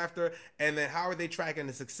surveys after? And then how are they tracking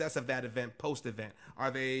the success of that event post-event?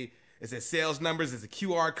 Is it sales numbers? Is it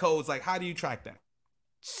QR codes? Like, how do you track that?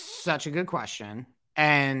 Such a good question.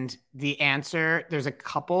 And the answer, there's a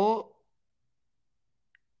couple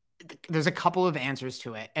of answers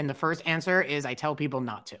to it. And the first answer is I tell people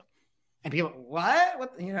not to. And people,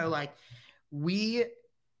 what? It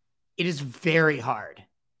is very hard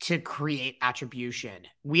to create attribution.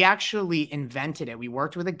 We actually invented it. We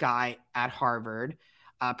worked with a guy at Harvard,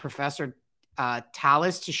 Professor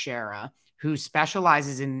Talis Teixeira, who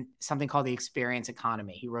specializes in something called the experience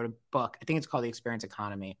economy. He wrote a book. I think it's called The Experience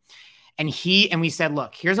Economy. And we said,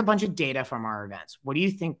 look, here's a bunch of data from our events. How do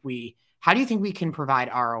you think we can provide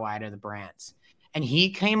ROI to the brands? And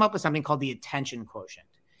he came up with something called the attention quotient.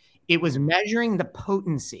 It was measuring the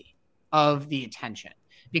potency of the attention,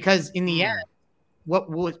 because in the end, what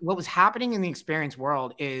was happening in the experience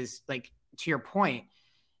world is, like, to your point,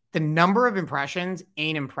 the number of impressions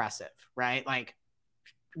ain't impressive, right? Like,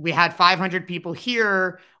 we had 500 people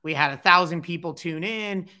here, we had 1,000 people tune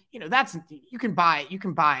in. That's, you can buy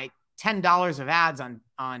 $10 of ads on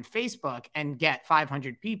Facebook and get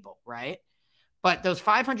 500 people, right? But those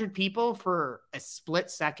 500 people for a split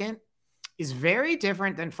second is very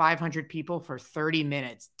different than 500 people for 30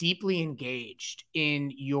 minutes, deeply engaged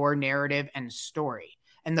in your narrative and story,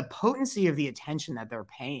 and the potency of the attention that they're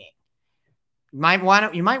paying. You might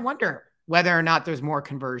wonder whether or not there's more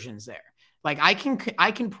conversions there. Like, I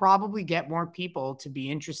can probably get more people to be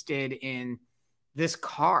interested in this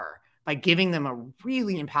car by giving them a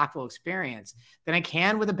really impactful experience than I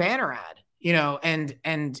can with a banner ad,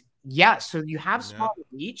 and yes, so you have smaller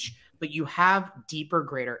reach, but you have deeper,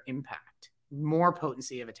 greater impact, more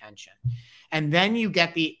potency of attention. And then you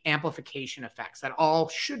get the amplification effects that all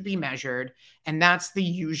should be measured. And that's the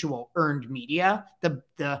usual earned media,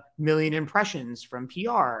 the million impressions from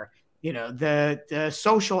PR, the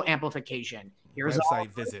social amplification. Here's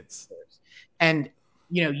website visits. And,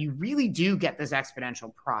 you really do get this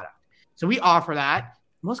exponential product. So we offer that.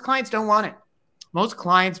 Most clients don't want it. Most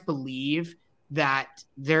clients believe that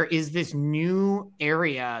there is this new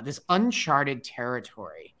area, this uncharted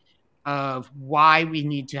territory of why we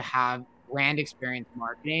need to have brand experience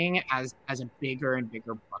marketing as a bigger and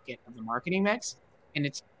bigger bucket of the marketing mix. And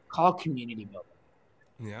it's called community building.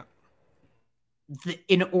 Yeah.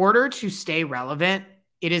 In order to stay relevant,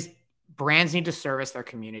 brands need to service their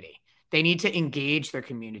community. They need to engage their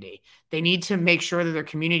community. They need to make sure that their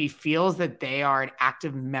community feels that they are an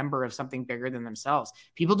active member of something bigger than themselves.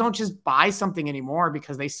 People don't just buy something anymore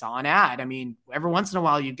because they saw an ad. I mean, every once in a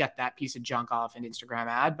while you get that piece of junk off an Instagram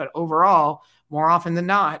ad, but overall, more often than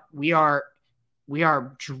not, we are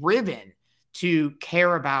driven to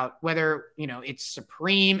care about whether, it's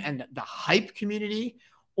Supreme and the hype community,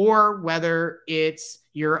 or whether it's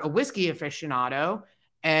you're a whiskey aficionado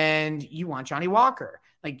and you want Johnny Walker.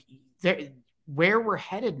 Like, where we're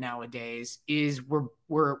headed nowadays is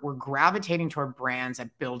we're gravitating toward brands that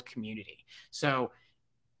build community. So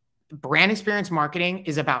brand experience marketing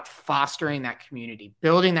is about fostering that community,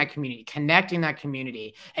 building that community, connecting that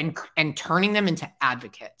community, and turning them into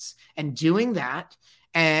advocates. And doing that,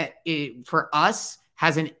 for us,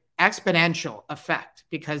 has an exponential effect,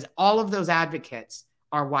 because all of those advocates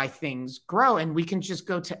are why things grow. And we can just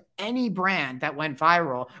go to any brand that went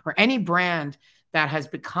viral or any brand that has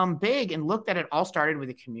become big and look that it all started with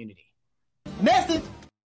a community. Message.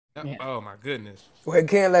 Yeah. Oh my goodness. Well,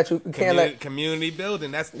 community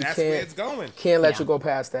building. That's where it's going. Can't let you go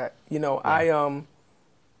past that. I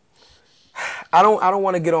don't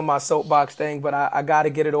want to get on my soapbox thing, but I got to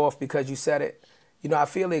get it off because you said it. I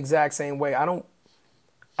feel the exact same way. I don't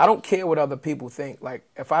care what other people think. Like,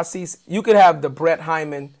 if I see, you could have the Brett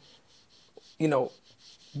Hyman,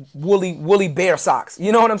 woolly bear socks.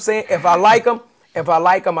 You know what I'm saying? If I like them,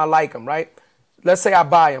 I like them, right? Let's say I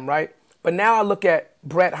buy them, right? But now I look at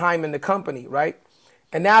Brett Hyman, the company, right?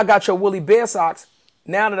 And now I got your woolly bear socks.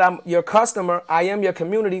 Now that I'm your customer, I am your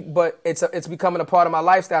community, but it's becoming a part of my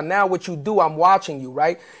lifestyle. Now what you do, I'm watching you,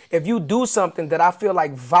 right? If you do something that I feel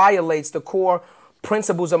like violates the core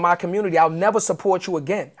principles of my community, I'll never support you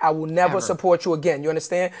again. I will never support you again. You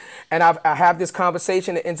understand? And I have this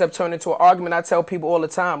conversation that ends up turning into an argument. I tell people all the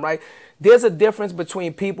time, right? There's a difference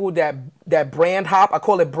between people that brand hop. I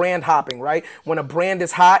call it brand hopping, right? When a brand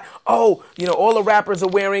is hot, all the rappers are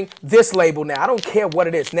wearing this label now. I don't care what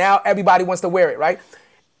it is. Now everybody wants to wear it, right?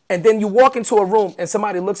 And then you walk into a room and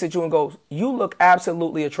somebody looks at you and goes, "You look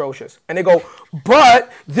absolutely atrocious." And they go,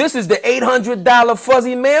 "But this is the $800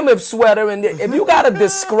 fuzzy mammoth sweater." And if you got to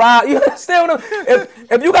describe, you understand what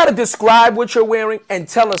if you got to describe what you're wearing and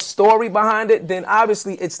tell a story behind it, then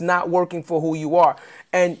obviously it's not working for who you are.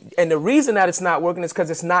 And the reason that it's not working is because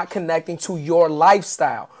it's not connecting to your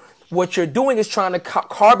lifestyle. What you're doing is trying to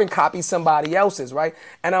carbon copy somebody else's, right?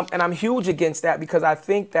 And I'm huge against that, because I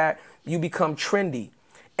think that you become trendy.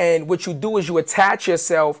 And what you do is you attach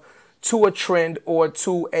yourself to a trend or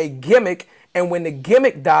to a gimmick, and when the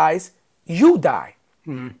gimmick dies, you die.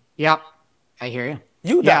 Mm-hmm. Yep, I hear you.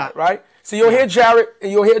 You die, right? So you'll hear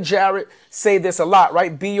Jared say this a lot,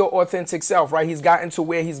 right? Be your authentic self, right? He's gotten to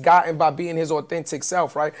where he's gotten by being his authentic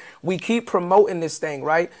self, right? We keep promoting this thing,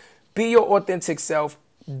 right? Be your authentic self.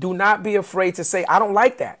 Do not be afraid to say, "I don't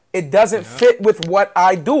like that. It doesn't fit with what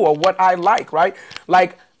I do or what I like," right?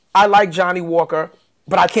 Like, I like Johnny Walker,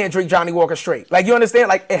 but I can't drink Johnny Walker straight. Like, you understand?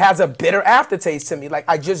 Like, it has a bitter aftertaste to me. Like,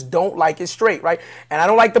 I just don't like it straight, right? And I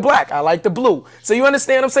don't like the black. I like the blue. So you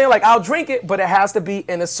understand what I'm saying? Like, I'll drink it, but it has to be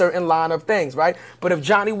in a certain line of things, right? But if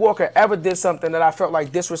Johnny Walker ever did something that I felt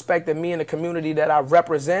like disrespected me and the community that I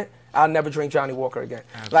represent, I'll never drink Johnny Walker again.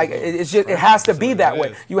 Absolutely. Like, it's just, it has to be that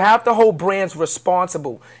way. You have to hold brands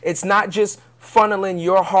responsible. It's not just funneling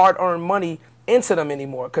your hard-earned money into them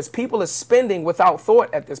anymore, because people are spending without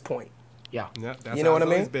thought at this point. Yeah, that's you know what I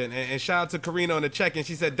mean. Been. And shout out to Karina on the check-in.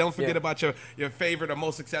 She said, "Don't forget about your favorite or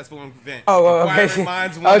most successful event." Oh, okay. Inquiring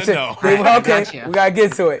minds want to know. Okay, we gotta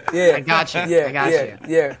get to it. Yeah, I got you. Yeah, I got you.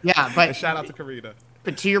 Yeah. But and shout out to Karina.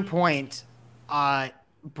 But to your point,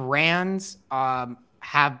 brands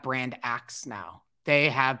have brand acts now.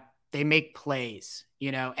 They make plays,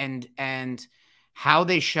 you know, and how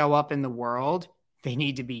they show up in the world. They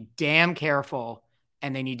need to be damn careful,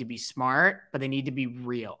 and they need to be smart, but they need to be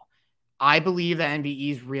real. I believe that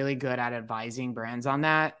NVE is really good at advising brands on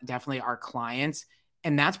that, definitely our clients.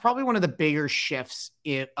 And that's probably one of the bigger shifts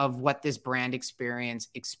of what this brand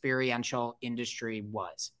experiential industry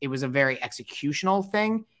was. It was a very executional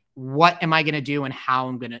thing. What am I going to do and how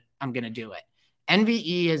I'm going to do it?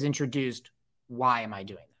 NVE has introduced, why am I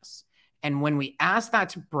doing this? And when we ask that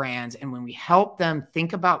to brands and when we help them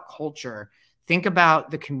think about culture, think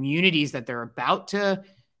about the communities that they're about to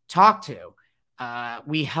talk to,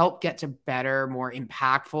 we help get to better, more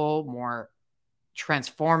impactful, more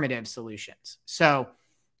transformative solutions. So,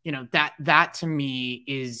 you know, that to me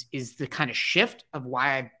is the kind of shift of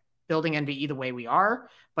why I'm building NVE the way we are,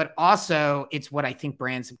 but also it's what I think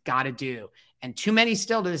brands have got to do. And too many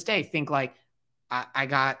still to this day think like,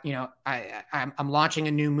 I'm launching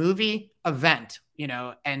a new movie event, you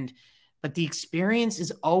know, but the experience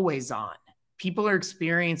is always on. People are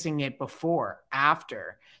experiencing it before,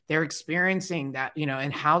 after. They're experiencing that, you know,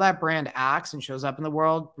 and how that brand acts and shows up in the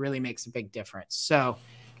world really makes a big difference. So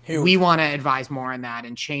we want to advise more on that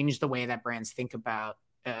and change the way that brands think about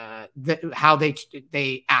how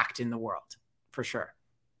they act in the world, for sure.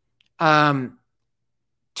 To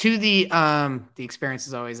the experience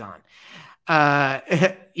is always on.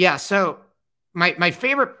 Yeah. So my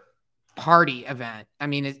favorite party event, I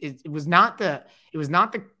mean, it was not the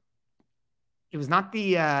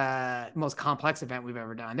most complex event we've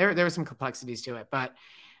ever done. There were some complexities to it, but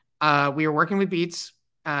we were working with Beats.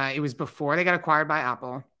 It was before they got acquired by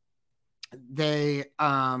Apple.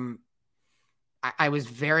 I was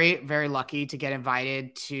very, very lucky to get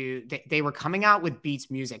invited to. They were coming out with Beats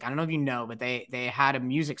Music. I don't know if you know, but they had a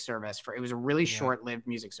music service it was a really short-lived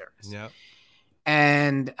music service. Yeah,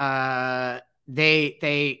 and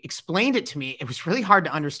they explained it to me. It was really hard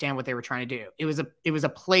to understand what they were trying to do. It was a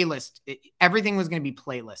playlist. Everything was going to be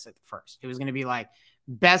playlists at first. It was going to be like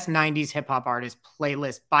best 90s hip hop artist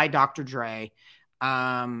playlist by Dr. Dre.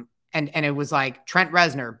 And it was like Trent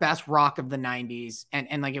Reznor, best rock of the 90s.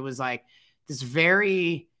 And like, it was like this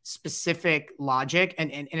very specific logic.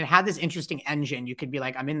 And it had this interesting engine. You could be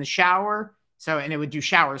like, I'm in the shower. And it would do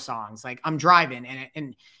shower songs. Like I'm driving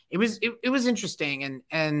and it was interesting.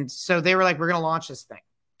 And so they were like, we're going to launch this thing.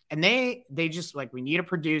 And they just like, we need a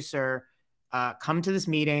producer, come to this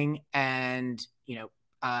meeting. And, you know,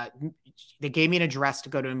 they gave me an address to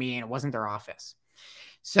go to a meeting. It wasn't their office.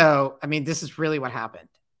 So, I mean, this is really what happened.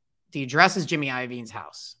 The address is Jimmy Iovine's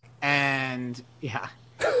house. And yeah,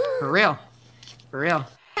 for real.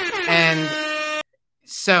 And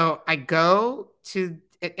so I go to,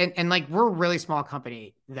 and like, we're a really small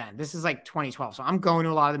company then. This is like 2012. So I'm going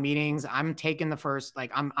to a lot of the meetings. I'm taking the first,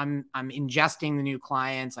 like I'm ingesting the new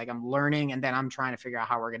clients, like I'm learning, and then I'm trying to figure out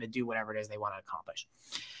how we're going to do whatever it is they want to accomplish.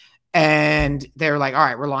 And they're like, all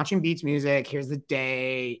right, we're launching Beats Music. Here's the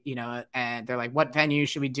day, you know, and they're like, what venue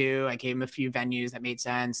should we do? I gave them a few venues that made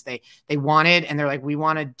sense. They wanted, and they're like, we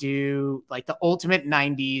want to do like the ultimate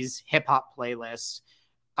 90s hip hop playlist.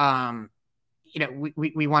 You know,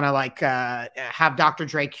 we want to like have Dr.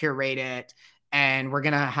 Dre curate it, and we're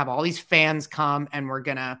going to have all these fans come and we're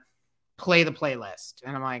going to play the playlist.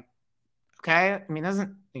 And I'm like, okay, I mean,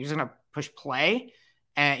 you're just going to push play.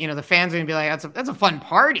 And, you know, the fans are going to be like, that's a fun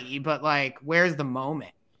party, but like, where's the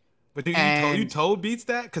moment? But you told Beats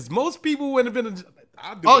that? Because most people wouldn't have been.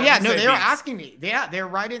 They were asking me. Yeah, they're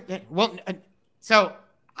right in. Well, so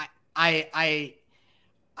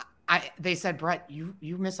they said, Brett,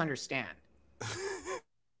 you misunderstand.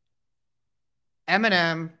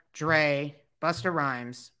 Eminem, Dre, Busta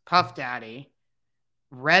Rhymes, Puff Daddy,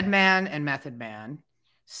 Redman and Method Man,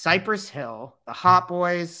 Cypress Hill, the Hot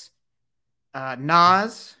Boys,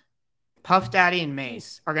 Nas, Puff Daddy, and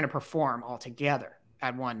Mace are going to perform all together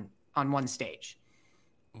on one stage.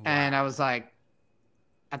 Wow. And I was like,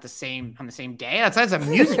 on the same day. That's a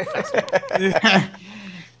music festival.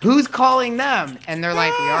 Who's calling them? And they're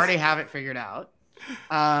like, we already have it figured out.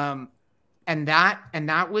 And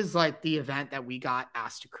that was like the event that we got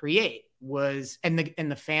asked to create and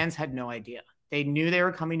the fans had no idea. They knew they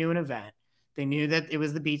were coming to an event. They knew that it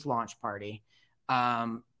was the Beats launch party.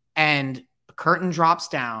 And a curtain drops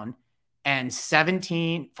down and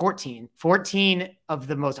 14 of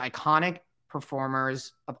the most iconic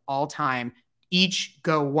performers of all time each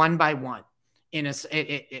go one by one.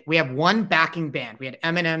 We have one backing band. We had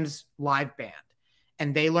Eminem's live band,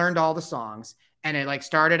 and they learned all the songs. And it like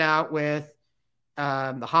started out with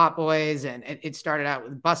the Hot Boys, and it started out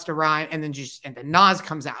with Busta Rhymes, and then Nas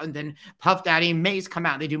comes out, and then Puff Daddy and Mace come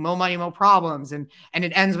out. They do Mo Money, Mo Problems, and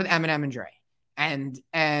it ends with Eminem and Dre.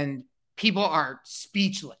 And people are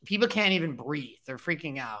speechless. People can't even breathe. They're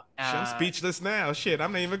freaking out. I'm speechless now. Shit,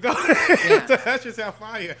 I'm not even going. Yeah. That's just how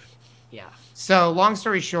fire. Yeah. So long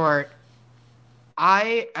story short,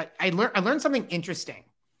 I learned something interesting.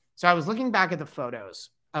 So I was looking back at the photos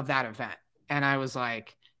of that event, and I was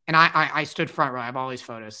like, and I stood front row. I have all these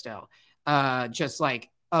photos still, just like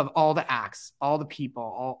of all the acts, all the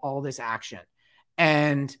people, all this action.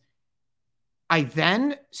 And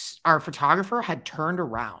our photographer had turned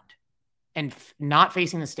around and not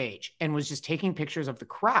facing the stage and was just taking pictures of the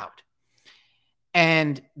crowd.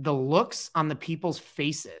 And the looks on the people's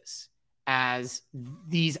faces as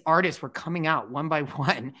these artists were coming out one by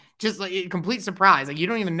one, just like a complete surprise. Like you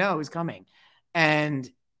don't even know who's coming. And,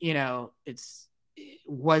 it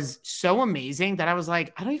was so amazing that I was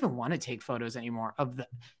like, I don't even want to take photos anymore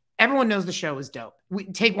everyone knows the show is dope. We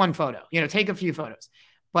take one photo, take a few photos.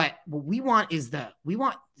 But what we want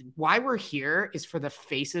why we're here is for the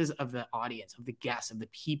faces of the audience, of the guests, of the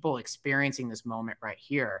people experiencing this moment right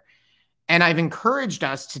here. And I've encouraged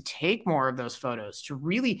us to take more of those photos to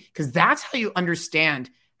really, because that's how you understand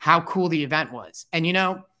how cool the event was. And,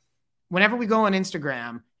 whenever we go on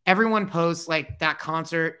Instagram, everyone posts like that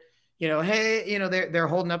concert, hey, they're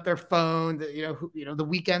holding up their phone, the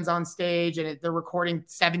Weeknd's on stage and they're recording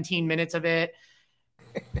 17 minutes of it.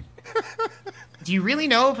 Do you really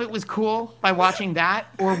know if it was cool by watching that?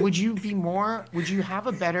 Or would you have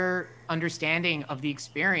a better understanding of the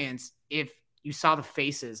experience if you saw the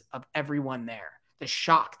faces of everyone there, the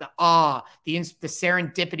shock, the awe, the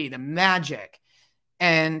serendipity, the magic.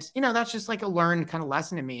 And, that's just like a learned kind of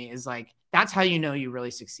lesson to me is like, that's how you really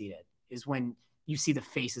succeeded is when you see the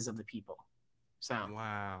faces of the people. So,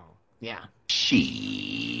 wow. Yeah.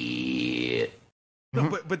 Shit. No,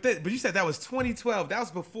 but you said that was 2012. That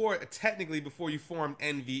was technically before you formed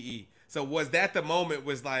NVE. So was that the moment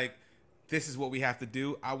was like, this is what we have to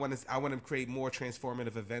do? I want to create more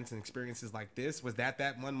transformative events and experiences like this. Was that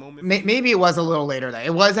one moment? Maybe it was a little later.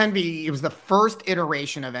 It was NVE. It was the first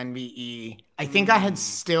iteration of NVE. I think I had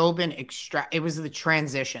still been it was the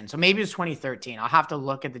transition. So maybe it was 2013. I'll have to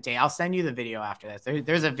look at the day. I'll send you the video after this.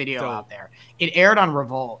 There's a video out there. It aired on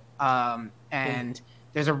Revolt. And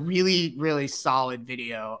there's a really, really solid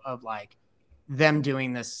video of like them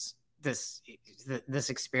doing this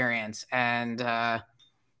experience. And,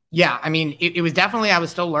 yeah, I mean, it was definitely, I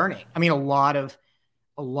was still learning. I mean, a lot of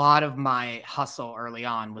my hustle early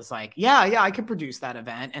on was like, yeah, I could produce that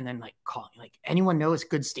event. And then like calling, like, anyone knows a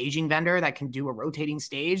good staging vendor that can do a rotating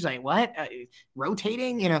stage? Like what?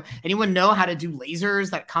 Rotating? Anyone know how to do lasers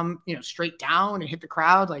that come, straight down and hit the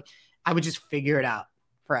crowd? Like I would just figure it out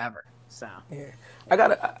forever. So yeah, I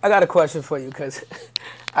got a question for you because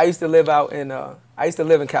I used to live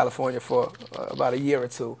in California for about a year or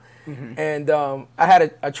two. Mm-hmm. And I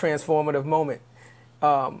had a transformative moment.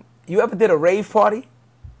 You ever did a rave party?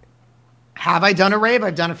 Have I done a rave?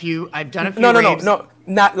 I've done a few. No.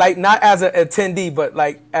 Not as an attendee, but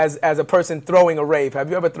like as a person throwing a rave.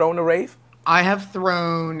 Have you ever thrown a rave? I have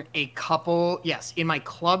thrown a couple. Yes, in my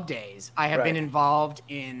club days, I have been involved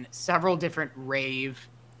in several different rave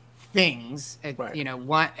things.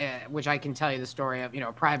 One which I can tell you the story of.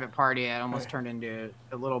 A private party. It almost turned into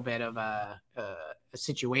a little bit of a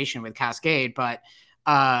situation with Cascade, but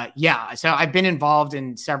so I've been involved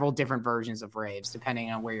in several different versions of raves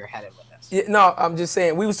depending on where you're headed with this. Yeah, no, I'm just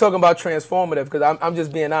saying we was talking about transformative because I'm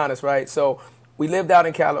just being honest, right? So we lived out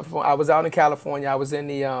in California. I was out in California. I was in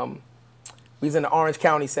the we was in the Orange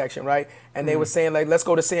County section, right? And they were saying like, let's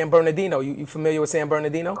go to San Bernardino. You familiar with San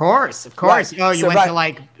Bernardino? Of course. Right. Oh, you went to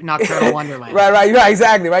like Nocturnal Wonderland. Right,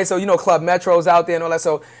 exactly, right. So Club Metro's out there and all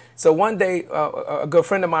that. So one day, a good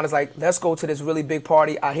friend of mine is like, let's go to this really big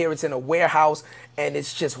party. I hear it's in a warehouse, and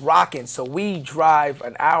it's just rocking. So we drive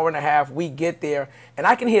an hour and a half. We get there, and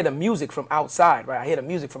I can hear the music from outside, right? I hear the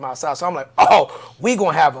music from outside. So I'm like, oh, we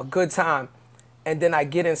going to have a good time. And then I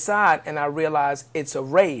get inside and I realize it's a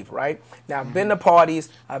rave, right? Now, I've been to parties,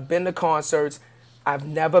 I've been to concerts, I've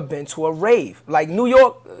never been to a rave. Like New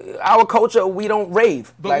York, our culture, we don't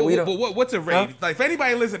rave. But, like, what's a rave? Huh? Like, if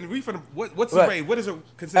anybody listening, what's a Right. rave? What is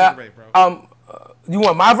considered a rave, bro? You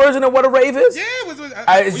want my version of what a rave is? Yeah, when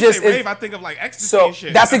it's you just say rave, I think of like ecstasy so and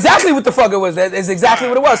shit. that's exactly what the fuck it was. That is exactly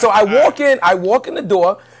what it was. So I walk in the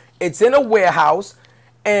door. It's in a warehouse,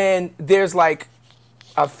 and there's like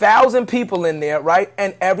 1,000 people in there, right?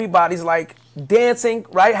 And everybody's like dancing,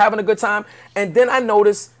 right? Having a good time. And then I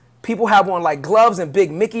notice people have on like gloves and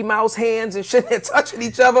big Mickey Mouse hands and shit. They're touching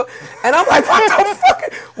each other. And I'm like, what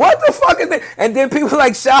the fuck is that? And then people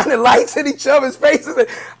like shining lights in each other's faces. And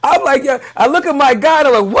I'm like, yeah, I look at my guy and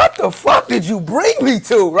I'm like, what the fuck did you bring me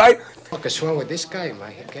to, right? What's wrong with this guy? Am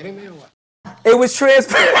I kidding me or what? It was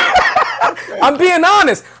transparent. I'm being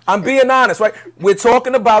honest, right? We're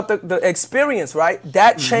talking about the experience, right?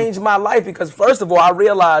 That changed my life because first of all, I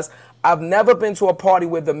realized I've never been to a party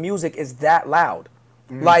where the music is that loud.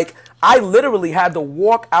 Like, I literally had to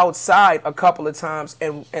walk outside a couple of times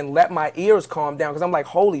and let my ears calm down because I'm like,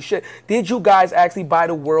 holy shit, did you guys actually buy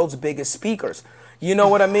the world's biggest speakers? You know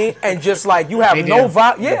what I mean? And just like you have no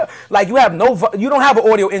like you have you don't have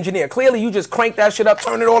an audio engineer. Clearly you just crank that shit up,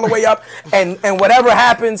 turn it all the way up, and whatever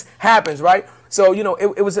happens, right? So, you know,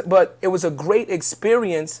 it was a great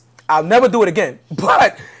experience. I'll never do it again,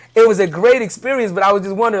 but it was a great experience. But I was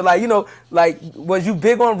just wondering, like, you know, like, was you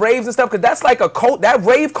big on raves and stuff? Because that's like that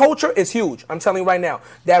rave culture is huge. I'm telling you right now.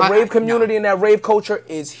 That rave community and that rave culture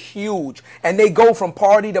is huge. And they go from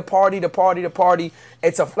party to party to party to party.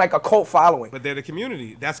 It's like a cult following. But they're the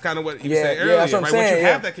community. That's kind of what you said earlier. Yeah, that's what I'm right? saying. Once you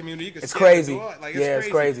have that community, you can it's crazy. Like, it's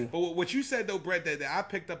crazy. But what you said, though, Brett, that I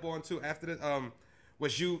picked up on, too, after this,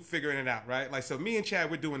 was you figuring it out, right? Like, so me and Chad,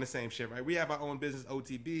 we're doing the same shit, right? We have our own business,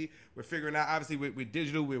 OTB. We're figuring out, obviously, we're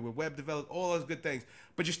digital, we're web developed, all those good things.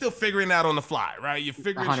 But you're still figuring it out on the fly, right? You're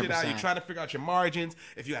figuring 100%. shit out. You're trying to figure out your margins.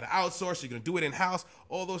 If you had to outsource, you're going to do it in-house,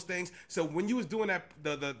 all those things. So when you was doing that,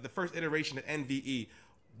 the first iteration of NVE,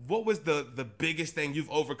 what was the biggest thing you've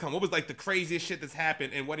overcome? What was, like, the craziest shit that's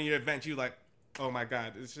happened in one of your events? You like, oh, my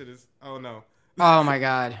God, this shit is, oh, no. Oh, my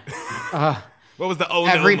God. What was the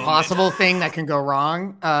every possible thing that can go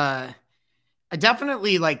wrong? I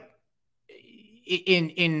definitely like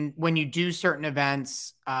in when you do certain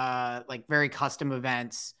events, like very custom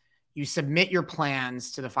events, you submit your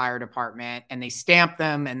plans to the fire department and they stamp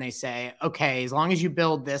them and they say, okay, as long as you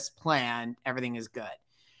build this plan, everything is good.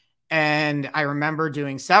 And I remember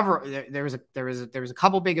doing several. There was a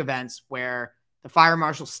couple big events where the fire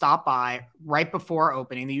marshal stopped by right before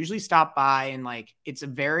opening. They usually stop by and like it's a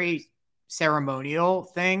very ceremonial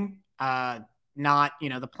thing. Not, you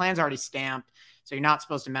know, the plan's already stamped, so you're not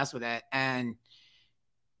supposed to mess with it. And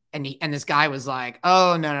this guy was like,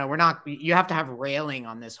 oh, no, we're not, you have to have railing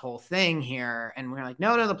on this whole thing here. And we're like,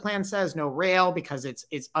 no, the plan says no rail because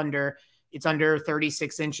it's under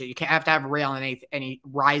 36 inches. You can't have to have a rail on any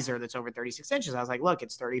riser that's over 36 inches. I was like, look,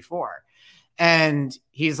 it's 34. And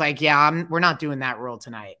he's like, yeah, we're not doing that rule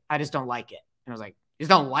tonight. I just don't like it. And I was like, you just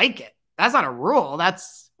don't like it? That's not a rule.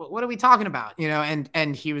 That's, what are we talking about? You know?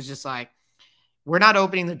 And he was just like, we're not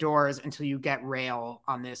opening the doors until you get rail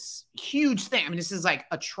on this huge thing. I mean, this is like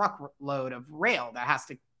a truckload of rail that has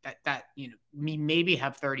to, that, you know, maybe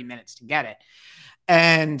have 30 minutes to get it.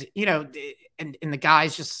 And, you know, and the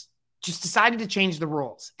guys just decided to change the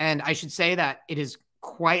rules. And I should say that it is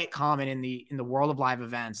quite common in the world of live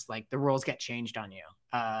events. Like the rules get changed on you.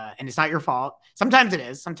 And it's not your fault. Sometimes it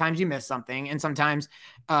is. Sometimes you miss something. And sometimes,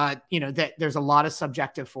 you know, that there's a lot of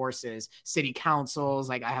subjective forces, city councils.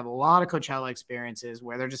 Like I have a lot of Coachella experiences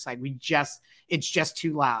where they're just like, it's just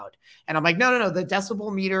too loud. And I'm like, no, the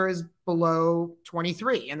decibel meter is below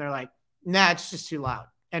 23. And they're like, nah, it's just too loud.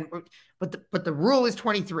 And, but the rule is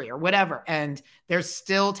 23 or whatever. And they're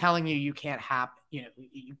still telling you can't happen, you know,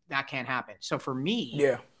 that can't happen. So for me,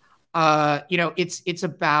 you know, it's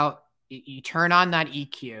about, you turn on that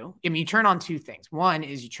EQ. I mean, you turn on two things. One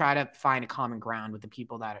is you try to find a common ground with the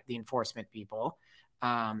people that are the enforcement people.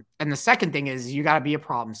 And the second thing is you got to be a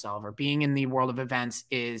problem solver. Being in the world of events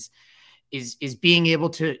is being able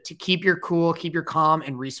to keep your cool, keep your calm,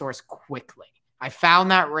 and resource quickly. I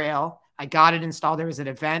found that rail. I got it installed. There was an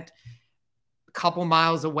event a couple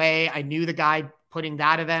miles away. I knew the guy putting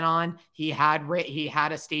that event on. He had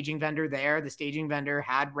a staging vendor there. The staging vendor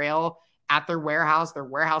had rail at their warehouse. Their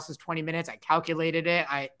warehouse is 20 minutes. I calculated it.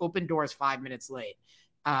 I opened doors 5 minutes late.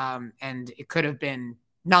 And it could have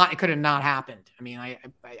not happened. I mean, I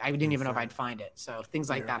didn't even know if I'd find it. So things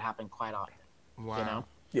like that happen quite often. Wow. You know?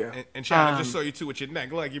 Yeah. And Chad, I just saw you too with your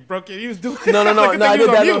neck. Look, you broke it. You was doing No, I did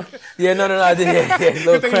that. I did. Yeah.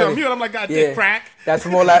 Good thing you on mute. I'm like, God, dick crack. That's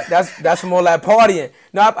more like that's more like partying.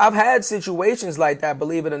 No, I've had situations like that.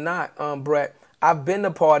 Believe it or not, Brett. I've been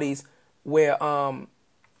to parties where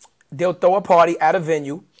they'll throw a party at a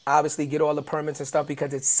venue. Obviously, get all the permits and stuff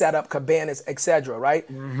because it's set up, cabanas, etc.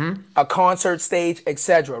 Right? Mm-hmm. A concert stage,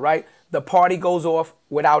 etc. Right? The party goes off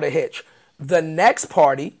without a hitch. The next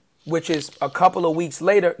party, which is a couple of weeks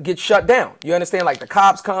later, gets shut down. You understand? Like the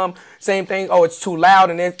cops come, same thing. Oh, it's too loud,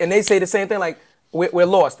 and they say the same thing. Like we're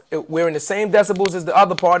lost. We're in the same decibels as the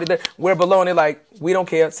other party. That we're below, and they're like, we don't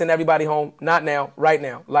care. Send everybody home. Not now. Right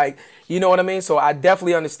now. Like, you know what I mean? So I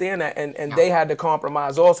definitely understand that, and they had to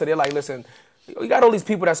compromise. Also, they're like, listen. You got all these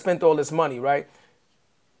people that spent all this money, right?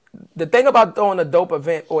 The thing about throwing a dope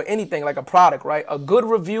event or anything like a product, right? A good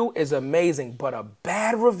review is amazing, but a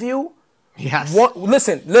bad review? Yes.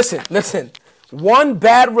 Listen. One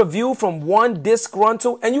bad review from one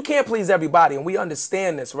disgruntled, and you can't please everybody, and we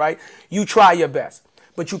understand this, right? You try your best,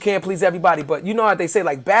 but you can't please everybody. But you know how they say,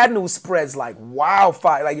 like, bad news spreads like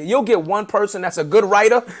wildfire. Like, you'll get one person that's a good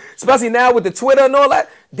writer, especially now with the Twitter and all that.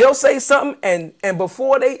 They'll say something, and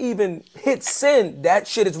before they even hit send, that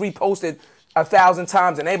shit is reposted 1,000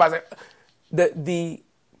 times, and everybody's like, the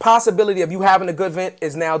possibility of you having a good event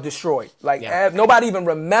is now destroyed. Like, nobody even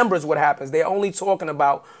remembers what happens. They're only talking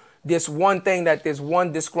about this one thing that this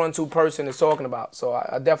one disgruntled person is talking about. So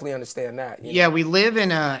I definitely understand that. You know? We live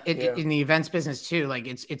in in the events business too. Like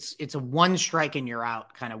it's a one strike and you're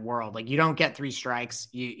out kind of world. Like you don't get 3 strikes.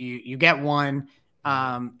 You get one,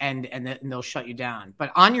 and they'll shut you down.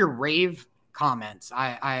 But on your rave comments,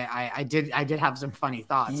 I did have some funny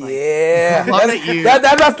thoughts. Yeah, like,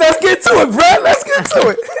 let's get to it, Brett. Let's get to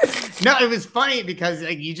it. No, it was funny because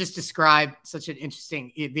like, you just described such an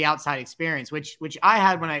interesting the outside experience, which I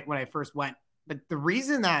had when I first went. But the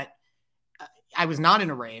reason that I was not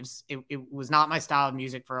into raves, it was not my style of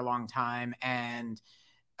music for a long time, and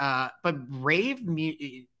but EDM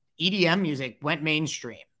music went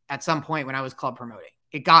mainstream at some point when I was club promoting.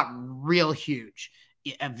 It got real huge.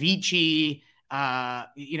 Avicii,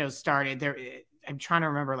 started there. I'm trying to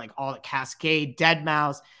remember like all the Cascade,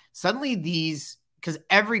 Deadmau5. Suddenly these. Because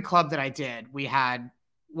every club that I did, we had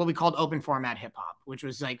what we called open format hip hop, which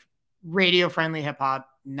was like radio friendly hip hop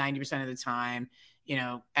 90% of the time,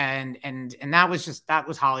 and that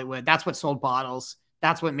was Hollywood. That's what sold bottles.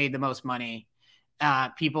 That's what made the most money.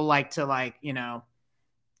 People like to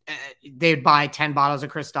they'd buy 10 bottles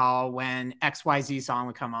of Cristal when XYZ song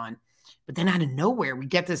would come on. But then out of nowhere, we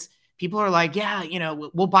get this. People are like, yeah,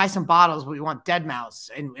 we'll buy some bottles, but we want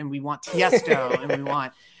Deadmau5 and we want Tiesto and we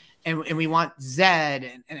want. And we want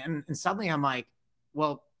Zed, and suddenly I'm like,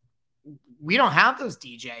 well, we don't have those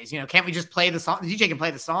DJs. Can't we just play the song? The DJ can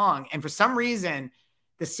play the song, and for some reason,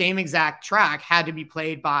 the same exact track had to be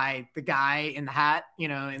played by the guy in the hat,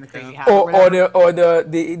 in the crazy hat.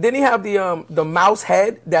 Didn't he have the mouse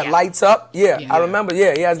head that lights up? Yeah, I remember.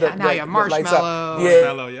 Yeah, he has the. Now you have Marshmallow.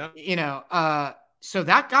 Yeah. So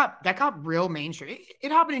that got real mainstream.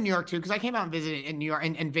 It happened in New York too, because I came out and visited in New York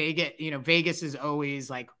and Vegas. Vegas is always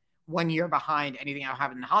like 1 year behind anything that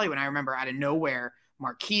happened in Hollywood. And I remember out of nowhere,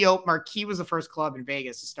 Marquee was the first club in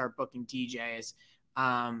Vegas to start booking DJs.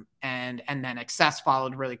 And then Excess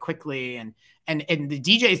followed really quickly. And the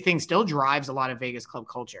DJ thing still drives a lot of Vegas club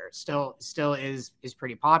culture. It still is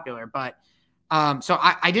pretty popular. But so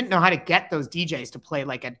I didn't know how to get those DJs to play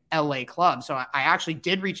like an LA club. So I actually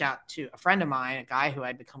did reach out to a friend of mine, a guy who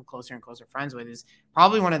I'd become closer and closer friends with, is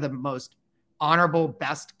probably one of the most honorable,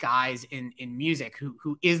 best guys in music,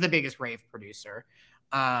 who is the biggest rave producer.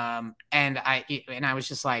 And I was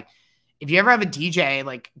just like, if you ever have a DJ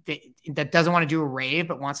like that doesn't want to do a rave,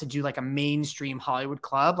 but wants to do like a mainstream Hollywood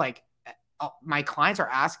club, like my clients are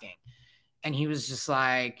asking. And he was just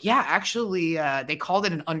like, yeah, actually, they called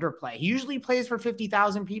it an underplay. He usually plays for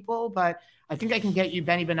 50,000 people, but I think I can get you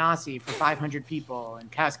Benny Benassi for 500 people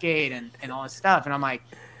and Cascade and all this stuff. And I'm like,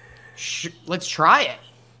 let's try it.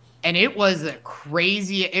 And it was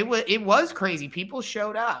crazy. It was crazy. People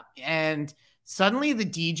showed up, and suddenly the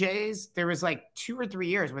DJs, there was like 2 or 3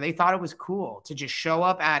 years where they thought it was cool to just show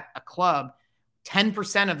up at a club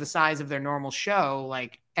 10% of the size of their normal show,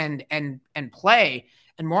 like, and play.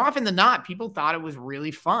 And more often than not, people thought it was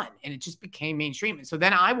really fun, and it just became mainstream. And so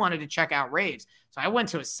then I wanted to check out raves. So I went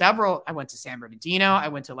to I went to San Bernardino. I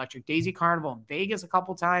went to Electric Daisy Carnival in Vegas a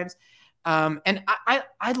couple times. And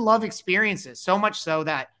I love experiences so much so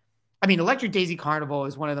that, I mean, Electric Daisy Carnival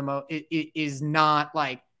is one of the most, it is not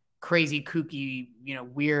like crazy, kooky,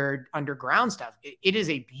 weird underground stuff. It is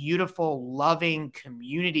a beautiful, loving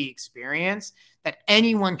community experience that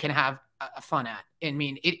anyone can have fun at. I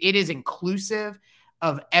mean, it is inclusive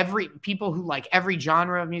of every people who like every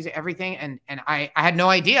genre of music, everything. And I had no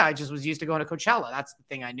idea. I just was used to going to Coachella. That's the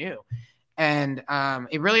thing I knew. And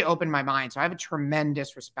it really opened my mind. So I have a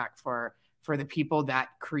tremendous respect for the people that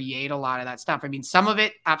create a lot of that stuff. I mean, some of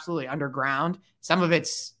it absolutely underground. Some of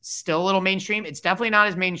it's still a little mainstream. It's definitely not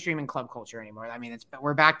as mainstream in club culture anymore. I mean,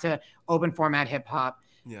 we're back to open format hip hop.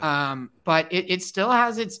 Yeah. But it still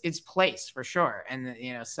has its place for sure. And,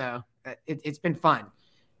 so it's been fun.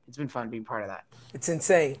 It's been fun being part of that. It's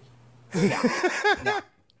insane.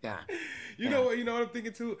 Yeah. You know what I'm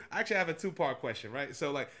thinking too? I actually have a 2-part question, right?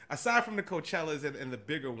 So like, aside from the Coachellas and the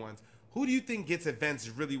bigger ones, who do you think gets events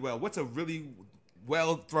really well? What's a really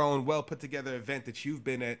well thrown, well put together event that you've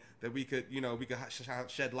been at that we could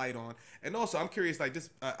shed light on? And also, I'm curious, like,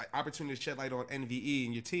 just opportunity to shed light on NVE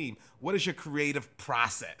and your team. What is your creative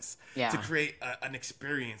process to create an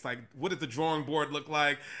experience? Like, what does the drawing board look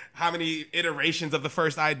like? How many iterations of the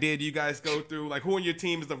first idea do you guys go through? Like, who on your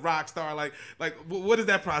team is the rock star? Like, what does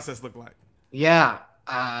that process look like? Yeah.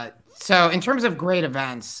 So in terms of great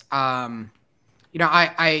events,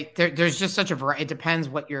 there's just such a variety. It depends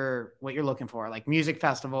what you're looking for, like music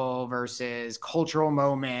festival versus cultural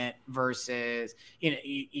moment versus,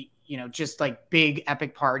 just like big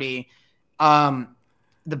epic party.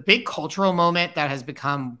 The big cultural moment that has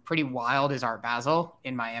become pretty wild is Art Basel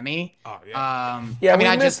in Miami. Oh yeah.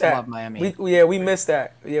 I just love Miami. We missed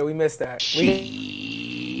that.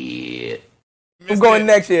 I'm going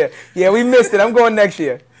next year. Yeah, we missed it. I'm going next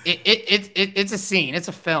year. It's a scene. It's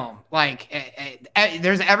a film. Like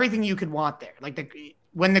there's everything you could want there. Like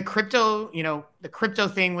when the crypto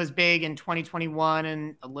thing was big in 2021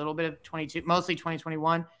 and a little bit of 22, mostly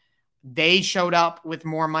 2021. They showed up with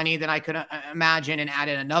more money than I could imagine and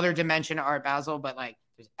added another dimension to Art Basel. But like,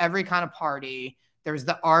 there's every kind of party. There's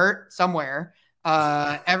the art somewhere.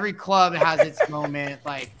 Every club has its moment.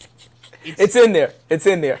 Like, it's in there.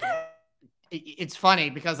 It's funny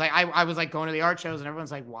because like I was like going to the art shows and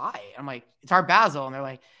everyone's like, why? I'm like, it's Art Basel. And they're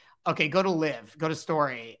like, okay, go to Live, go to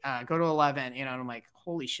Story, go to 11, and I'm like,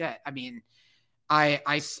 holy shit. I mean,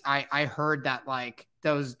 I heard that like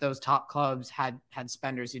those top clubs had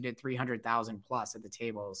spenders who did 300,000 plus at the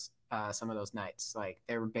tables. Some of those nights, like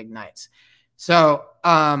they were big nights. So,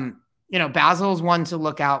 Basil's one to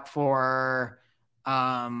look out for,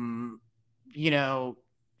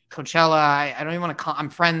 Coachella. I don't even want to I'm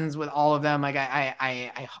friends with all of them. Like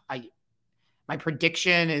my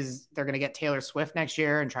prediction is they're going to get Taylor Swift next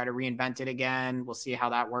year and try to reinvent it again. We'll see how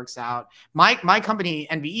that works out. My company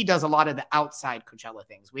NVE does a lot of the outside Coachella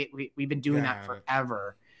things. We've been doing that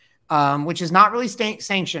forever, which is not really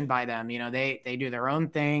sanctioned by them. They do their own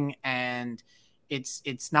thing, and it's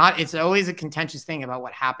always a contentious thing about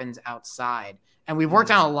what happens outside. And we've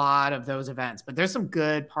worked on a lot of those events, but there's some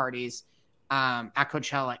good parties at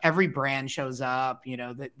Coachella. Every brand shows up.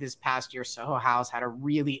 This past year, Soho House had a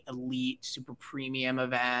really elite, super premium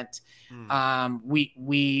event.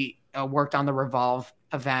 We worked on the Revolve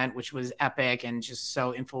event, which was epic and just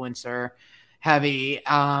so influencer heavy.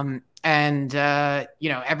 And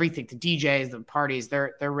everything, the DJs, the parties,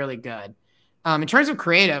 they're really good. In terms of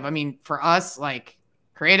creative, I mean, for us, like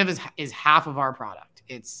creative is half of our product.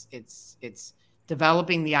 It's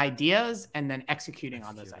developing the ideas and then executing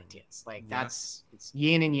on those ideas. Like it's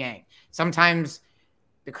yin and yang. Sometimes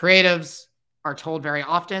the creatives are told very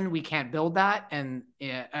often we can't build that, and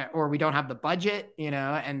or we don't have the budget,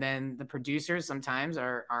 and then the producers sometimes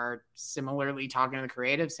are similarly talking to the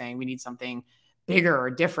creative saying we need something bigger or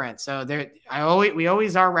different. So we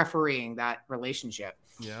always are refereeing that relationship.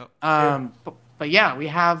 Yeah. But yeah, we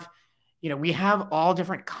have all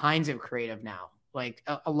different kinds of creative now. Like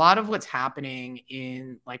a lot of what's happening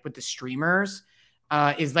in like with the streamers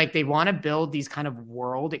is like they want to build these kind of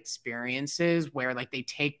world experiences where like they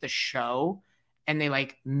take the show and they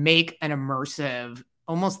like make an immersive,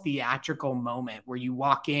 almost theatrical moment where you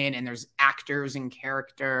walk in and there's actors and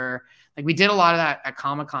character. Like we did a lot of that at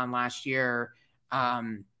Comic-Con last year.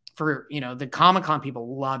 For the Comic-Con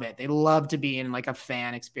people love it. They love to be in like a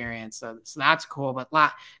fan experience. So that's cool. But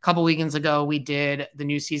a couple weekends ago, we did the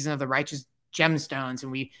new season of The Righteous Gemstones,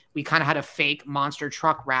 and we kind of had a fake monster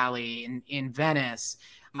truck rally in Venice.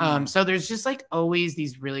 So there's just like always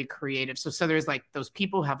these really creative. So there's like those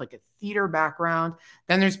people who have like a theater background.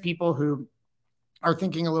 Then there's people who are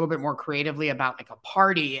thinking a little bit more creatively about like a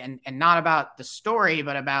party and not about the story,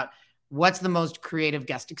 but about what's the most creative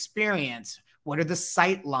guest experience. What are the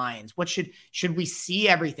sight lines? What should we see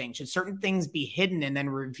everything? Should certain things be hidden and then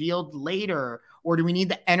revealed later? Or do we need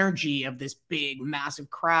the energy of this big,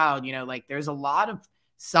 massive crowd? Like there's a lot of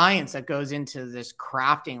science that goes into this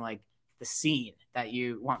crafting, like the scene that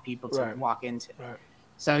you want people to Right. walk into. Right.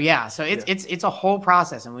 So it's a whole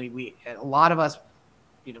process, and we a lot of us,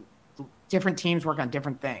 different teams work on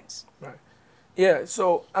different things. Right. Yeah.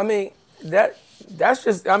 So I mean that's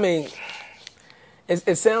just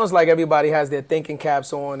it sounds like everybody has their thinking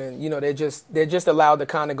caps on, and they're just allowed to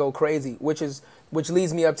kind of go crazy, which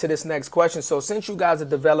leads me up to this next question. So since you guys are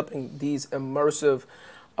developing these immersive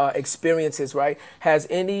experiences, right?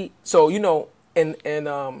 In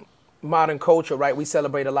modern culture, right, we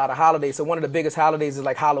celebrate a lot of holidays. So one of the biggest holidays is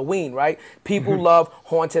like Halloween, right? People love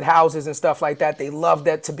haunted houses and stuff like that. They love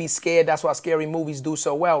that, to be scared. That's why scary movies do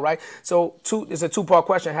so well, right? So it's a two-part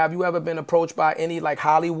question. Have you ever been approached by any like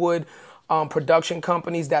Hollywood production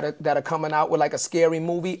companies that are coming out with like a scary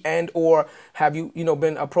movie, and or have you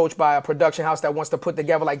been approached by a production house that wants to put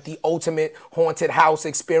together like the ultimate haunted house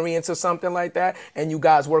experience or something like that, and you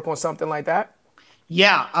guys work on something like that?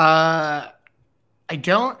 Yeah, I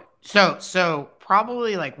don't. So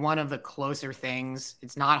probably like one of the closer things.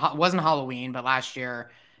 It wasn't Halloween, but last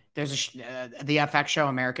year there's the FX show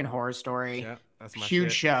American Horror Story. Yeah, that's my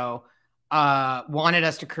huge shit. show. Wanted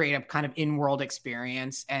us to create a kind of in-world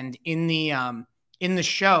experience, and in the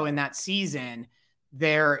show in that season,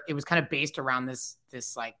 it was kind of based around this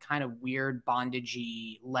like kind of weird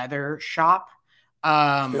bondagey leather shop.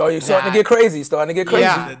 You're starting to get crazy.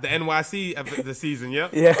 Yeah. The NYC of the season,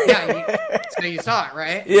 yep. Yeah. So you saw it,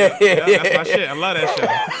 right? Yeah. That's my shit. I love that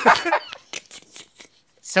show.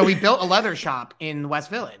 So we built a leather shop in the West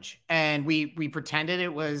Village, and we pretended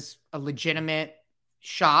it was a legitimate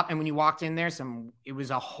shop. And when you walked in there, it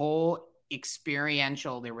was a whole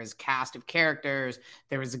experiential. There was cast of characters.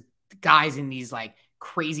 There was guys in these like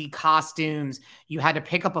crazy costumes. You had to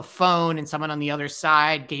pick up a phone, and someone on the other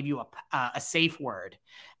side gave you a safe word.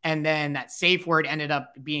 And then that safe word ended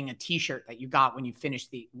up being a T-shirt that you got when you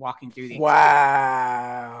finished walking through the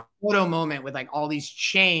Wow photo moment with like all these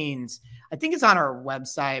chains. I think it's on our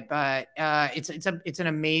website, but it's an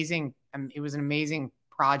amazing. It was an amazing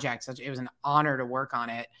project. It was an honor to work on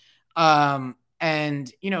it.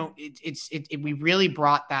 And we really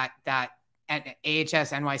brought that at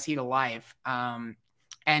AHS NYC to life. And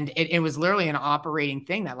it was literally an operating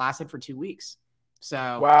thing that lasted for 2 weeks.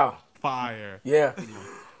 So wow, fire. Yeah.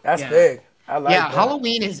 That's big. I like that.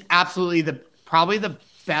 Halloween is absolutely probably the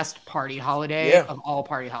best party holiday of all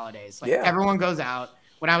party holidays. Like everyone goes out.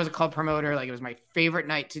 When I was a club promoter, like it was my favorite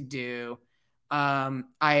night to do.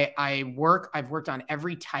 I've worked on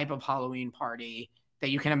every type of Halloween party that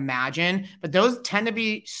you can imagine, but those tend to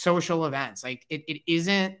be social events. Like it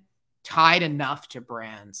isn't tied enough to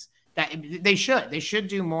brands that they should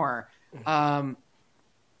do more.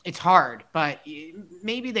 It's hard, but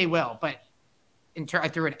maybe they will. But I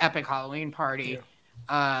threw an epic Halloween party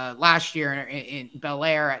last year in Bel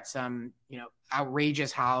Air at some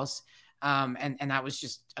outrageous house, and that was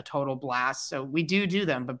just a total blast. So we do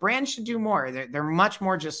them, but brands should do more. They're much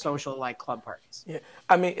more just social, like club parties. Yeah,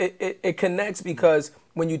 I mean it connects because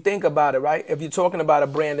when you think about it, right? If you're talking about a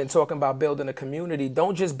brand and talking about building a community,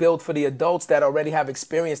 don't just build for the adults that already have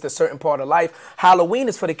experienced a certain part of life. Halloween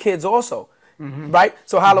is for the kids also. Right?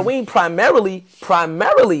 So Halloween primarily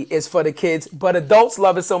is for the kids, but adults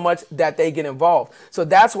love it so much that they get involved. So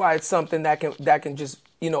that's why it's something that can just,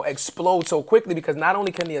 explode so quickly, because not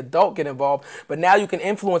only can the adult get involved, but now you can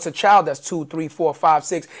influence a child that's 2, 3, 4, 5,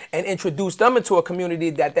 6 and introduce them into a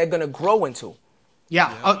community that they're going to grow into.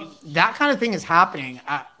 Yeah. Oh, that kind of thing is happening.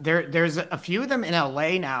 There's a few of them in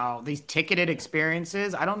LA now, these ticketed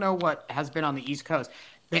experiences. I don't know what has been on the East Coast.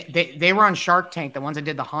 They were on Shark Tank, the ones that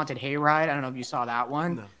did the haunted hayride. I don't know if you saw that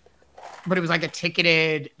one. No. But it was like a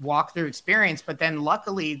ticketed walkthrough experience. But then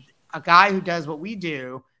luckily, a guy who does what we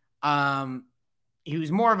do, he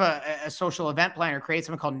was more of a social event planner, created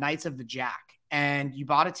something called Knights of the Jack. And you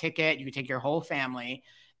bought a ticket, you could take your whole family.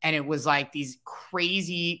 And it was like these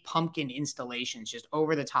crazy pumpkin installations just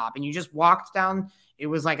over the top. And you just walked down. It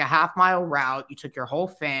was like a half-mile route. You took your whole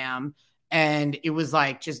fam. And it was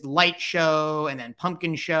like just light show and then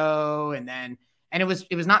pumpkin show. And it was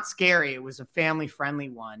not scary. It was a family friendly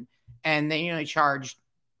one. And then, they charged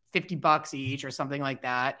 $50 each or something like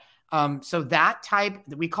that. So that type,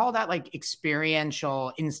 we call that like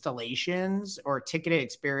experiential installations or ticketed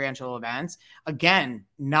experiential events. Again,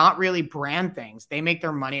 not really brand things. They make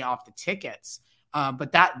their money off the tickets.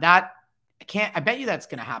 But I bet you that's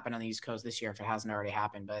going to happen on the East Coast this year if it hasn't already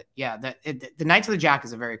happened. But yeah, the Knights of the Jack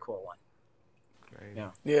is a very cool one.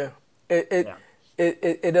 Yeah.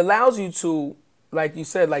 It allows you to, like you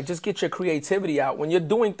said, like just get your creativity out when you're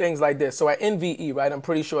doing things like this. So at NVE, right, I'm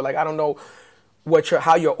pretty sure, like, I don't know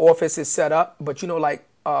how your office is set up, but like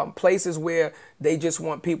places where they just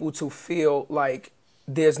want people to feel like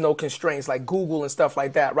there's no constraints like Google and stuff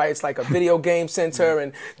like that, right? It's like a video game center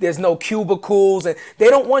and there's no cubicles, and they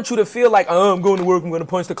don't want you to feel like, oh, I'm going to work, I'm going to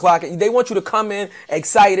punch the clock. They want you to come in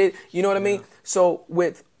excited, you know what I mean? So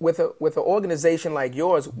with an organization like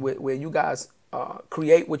yours, where you guys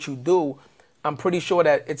create what you do, I'm pretty sure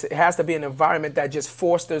that it has to be an environment that just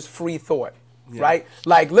fosters free thought. Yeah. Right?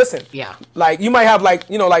 Like, listen. Yeah. Like, you might have like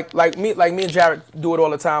me and Jared do it all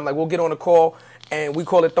the time. Like, we'll get on a call and we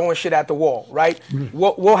call it throwing shit at the wall, right? Mm-hmm.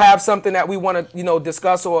 We'll have something that we want to,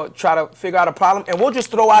 discuss or try to figure out a problem, and we'll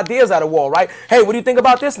just throw ideas at the wall, right? Hey, what do you think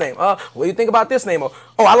about this name? What do you think about this name? Or,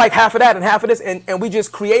 oh, I like half of that and half of this, and we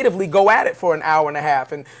just creatively go at it for an hour and a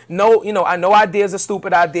half. And I know ideas a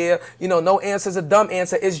stupid idea, no answer's a dumb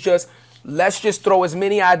answer. It's just, let's just throw as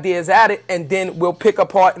many ideas at it, and then we'll pick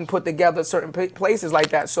apart and put together certain places like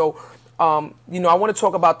that. So, I want to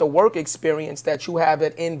talk about the work experience that you have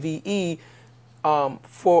at NVE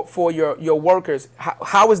for your workers.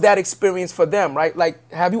 How is that experience for them, right?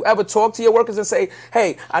 Like, have you ever talked to your workers and say,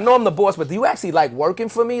 hey, I know I'm the boss, but do you actually like working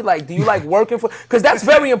for me? Like, do you like working for? Because that's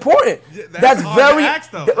very important. That's very.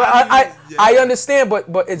 I understand, but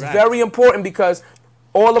it's very important, because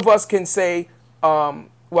all of us can say.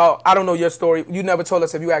 Well, I don't know your story. You never told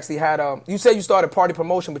us if you actually had you said you started party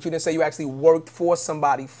promotion, but you didn't say you actually worked for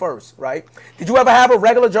somebody first, right? Did you ever have a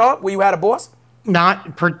regular job where you had a boss?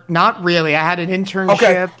 Not really. I had an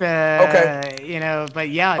internship, but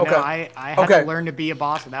yeah, no, I had to learn to be a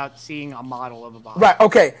boss without seeing a model of a boss. Right.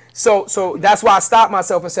 Okay. So that's why I stopped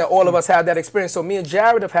myself and said all of us had that experience. So me and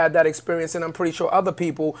Jared have had that experience, and I'm pretty sure other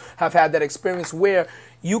people have had that experience where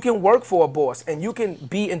you can work for a boss and you can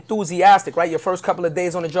be enthusiastic, right? Your first couple of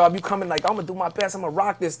days on the job, you come in like, I'm gonna do my best, I'm gonna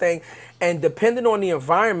rock this thing. And depending on the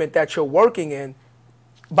environment that you're working in,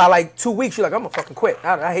 by like 2 weeks, you're like, I'm gonna fucking quit.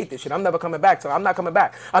 I hate this shit. I'm never coming back. So I'm not coming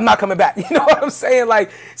back. I'm not coming back. You know what I'm saying?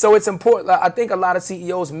 Like, so it's important. I think a lot of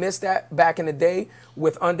CEOs missed that back in the day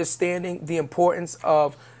with understanding the importance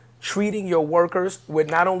of treating your workers with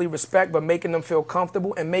not only respect, but making them feel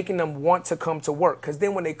comfortable and making them want to come to work. Because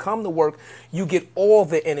then when they come to work, you get all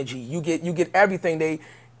the energy. You get everything.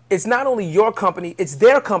 It's not only your company, it's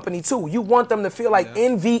their company too. You want them to feel like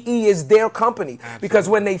NVE is their company. Absolutely. Because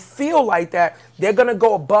when they feel like that, they're going to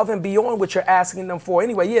go above and beyond what you're asking them for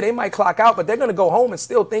anyway. Yeah, they might clock out, but they're going to go home and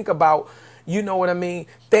still think about, you know what I mean,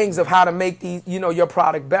 things of how to make these, your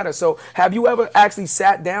product better. So have you ever actually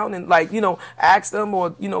sat down and asked them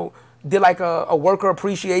or, did like a worker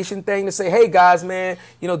appreciation thing to say, hey guys, man,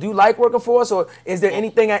 do you like working for us, or is there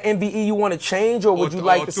anything at NVE you want to change, or would you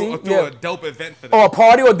like to see? Or a dope event for them. Or a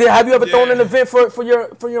party, or have you ever thrown an event for your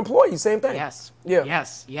employees? Same thing. Yes. Yeah.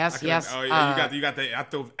 Yes. Oh yeah, you got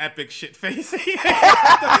the epic shit face. You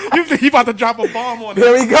about to drop a bomb on.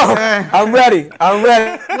 Here we go. I'm ready.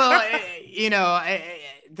 Well,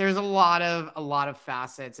 there's a lot of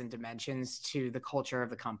facets and dimensions to the culture of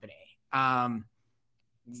the company.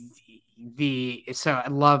 So I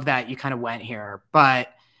love that you kind of went here,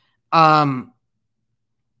 but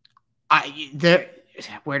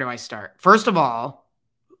where do I start? First of all,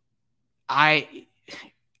 I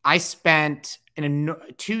spent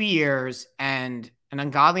 2 years and an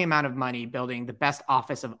ungodly amount of money building the best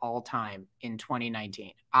office of all time in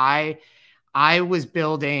 2019. I was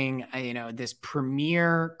building, this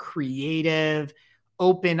premier, creative,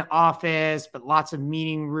 open office, but lots of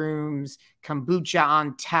meeting rooms, kombucha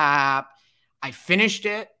on tap. I finished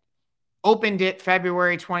it, opened it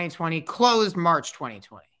February 2020, closed March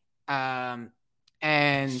 2020.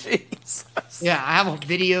 And Jesus. Yeah, I have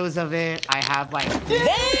videos of it. I have like,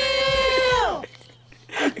 damn!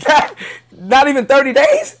 Not even 30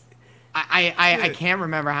 days? I can't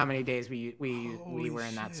remember how many days we were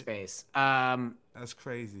in that space. That's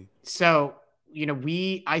crazy. So,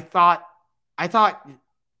 I thought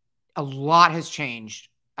a lot has changed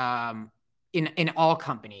in all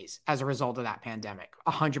companies as a result of that pandemic,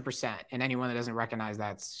 100%. And anyone that doesn't recognize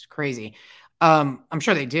that's crazy. I'm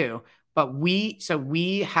sure they do. But we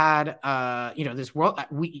had this world.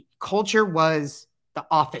 Culture was the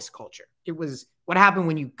office culture. It was what happened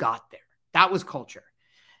when you got there. That was culture.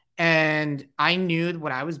 And I knew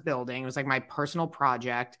what I was building. It was like my personal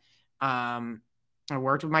project. I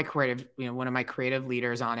worked with my creative, one of my creative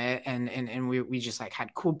leaders on it. And we just like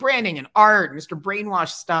had cool branding and art, Mr. Brainwash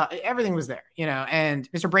stuff. Everything was there,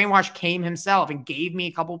 and Mr. Brainwash came himself and gave me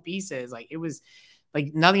a couple pieces. Like, it was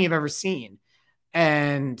like nothing you've ever seen.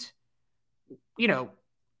 And,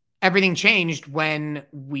 everything changed when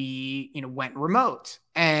we, went remote.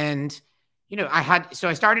 And,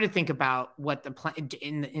 I started to think about what the plan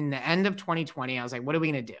in the end of 2020. I was like, what are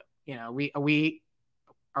we going to do?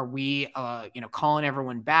 Are we calling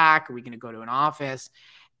everyone back? Are we going to go to an office?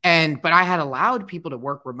 But I had allowed people to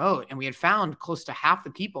work remote, and we had found close to half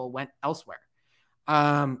the people went elsewhere.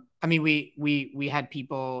 I mean, we had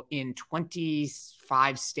people in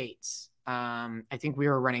 25 states. I think we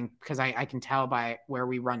were running, because I can tell by where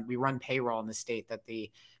we run payroll in the state that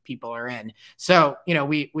the people are in. So,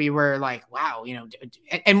 we were like, wow,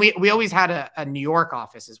 and we always had a New York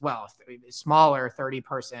office as well, smaller 30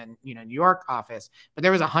 person, New York office, but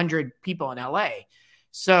there was 100 people in LA.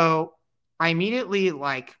 So I immediately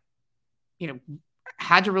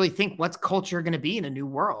had to really think, what's culture going to be in a new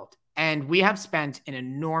world? And we have spent an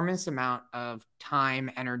enormous amount of time,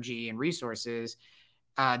 energy, and resources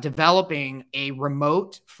developing a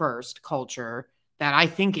remote first culture that I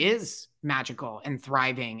think is magical and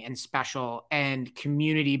thriving and special and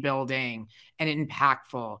community building and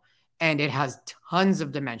impactful. And it has tons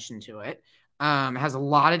of dimension to it. It has a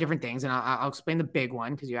lot of different things. And I'll explain the big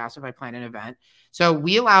one, because you asked if I plan an event. So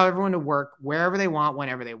we allow everyone to work wherever they want,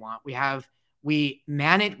 whenever they want. We got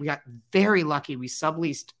very lucky. We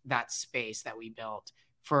subleased that space that we built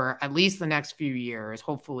for at least the next few years,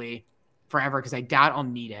 hopefully forever, because I doubt I'll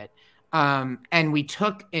need it. And we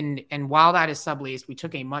took and while that is subleased, we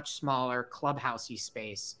took a much smaller clubhousey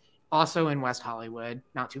space, also in West Hollywood,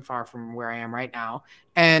 not too far from where I am right now.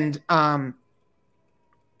 And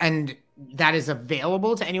that is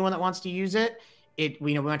available to anyone that wants to use it.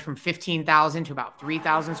 We went from 15,000 to about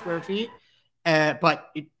 3,000 square feet, but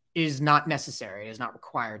it is not necessary. It is not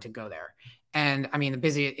required to go there. And I mean,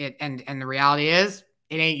 the reality is,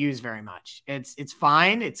 it ain't used very much. It's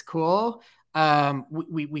fine. It's cool.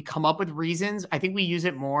 We come up with reasons. I think we use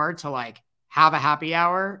it more to have a happy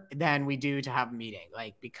hour than we do to have a meeting,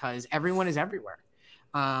 because everyone is everywhere.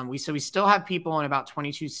 We still have people in about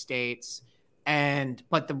 22 states.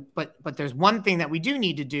 But there's one thing that we do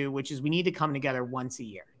need to do, which is we need to come together once a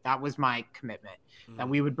year. That was my commitment, that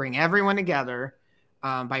we would bring everyone together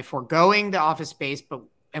by foregoing the office space,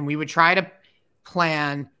 and we would try to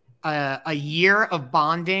plan a year of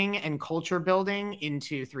bonding and culture building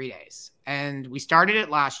into 3 days. And we started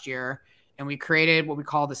it last year, and we created what we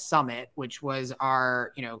call the Summit, which was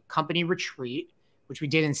our company retreat, which we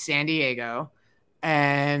did in San Diego.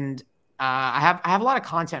 And I have a lot of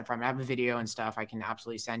content from it. I have a video and stuff I can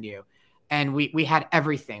absolutely send you. And we had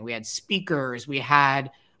everything. We had speakers. We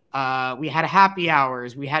had happy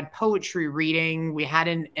hours. We had poetry reading. We had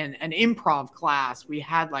an improv class. We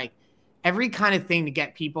had every kind of thing to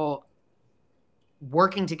get people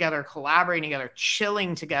working together, collaborating together,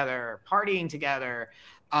 chilling together, partying together,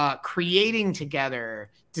 creating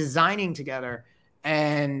together, designing together,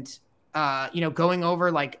 and going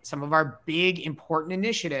over some of our big important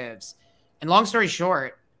initiatives. And long story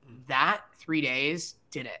short, that 3 days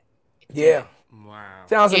did it. Yeah. Wow.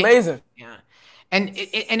 Sounds amazing. Yeah. And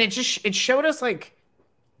it showed us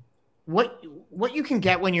what you can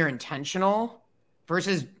get when you're intentional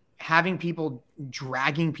versus having people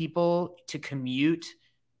dragging people to commute,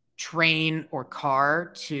 train, or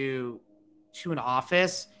car to an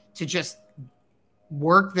office to just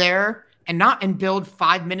work there and build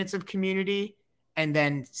 5 minutes of community and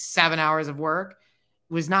then 7 hours of work.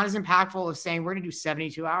 Was not as impactful as saying we're going to do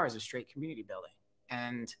 72 hours of straight community building.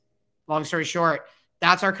 And long story short,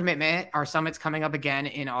 that's our commitment. Our summit's coming up again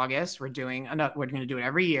in August. We're going to do it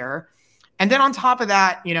every year. And then on top of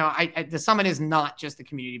that, the summit is not just the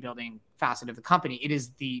community building facet of the company. It is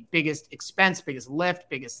the biggest expense, biggest lift,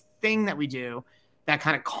 biggest thing that we do that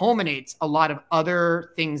kind of culminates a lot of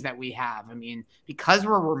other things that we have. I mean, because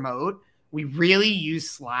we're remote, we really use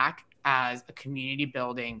Slack as a community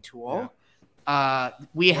building tool. Yeah.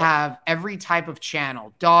 We have every type of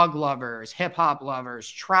channel: dog lovers, hip hop lovers,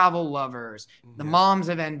 travel lovers, the moms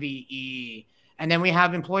of NVE. And then we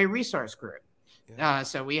have employee resource group. Yeah.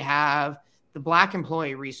 So we have the Black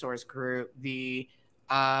employee resource group, the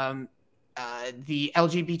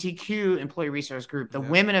LGBTQ employee resource group, the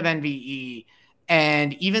women of NVE.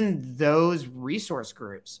 And even those resource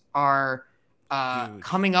groups are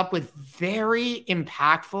coming up with very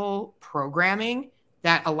impactful programming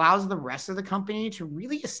that allows the rest of the company to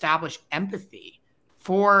really establish empathy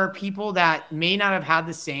for people that may not have had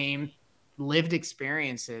the same lived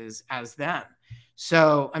experiences as them.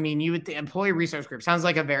 So, I mean, the employee resource group sounds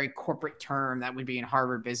like a very corporate term that would be in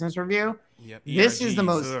Harvard Business Review. Yep. This is the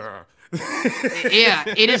most,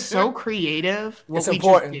 it is so creative. It's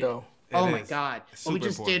important though. Oh my God. What we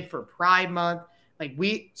just did for Pride Month.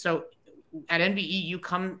 So at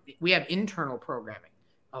NVE, we have internal programming.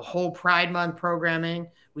 A whole Pride Month programming.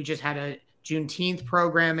 We just had a Juneteenth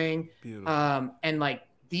programming. And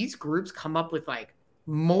these groups come up with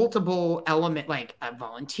multiple element, like a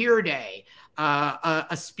volunteer day,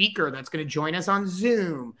 a speaker that's going to join us on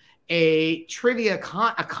Zoom, a trivia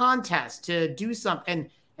a contest to do something,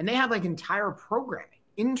 and they have like entire programming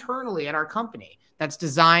internally at our company that's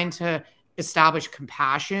designed to establish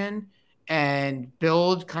compassion and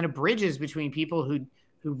build kind of bridges between people who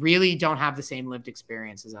really don't have the same lived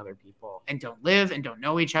experience as other people and don't live and don't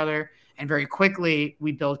know each other. And very quickly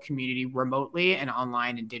we build community remotely and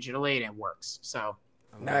online and digitally, and it works. So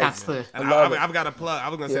nice. I've got a plug. I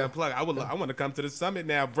was gonna say a plug. I want to come to the summit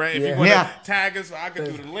now, Brett. If you want to tag us, I can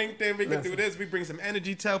do the LinkedIn. We can do this. We bring some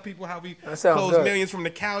energy. Tell people how we close millions from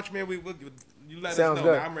the couch, man. You let us know.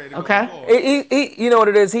 Good. I'm ready to go. He, you know what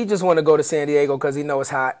it is? He just want to go to San Diego because he know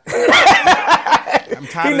it's hot. I'm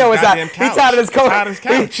tired of his goddamn couch. He's tired of his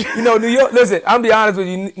couch. You know, New York. Listen, I'm be honest with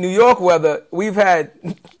you. New York weather. We've had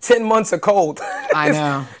 10 months of cold. I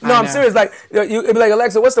know. I'm serious. Like you be like,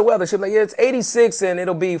 Alexa, what's the weather? She'll be like, yeah, it's 86 and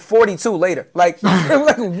it'll be 42 later. Like,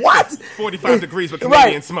 like what? 45 degrees with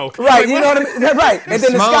Canadian smoke. Right. You know what I mean? Right. And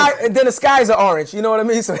then the skies are orange. You know what I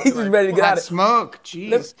mean? So he's just ready to get out of smoke.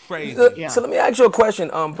 Jeez. Crazy. So let me ask you a question,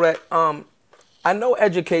 Brett. I know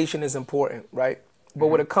education is important, right? But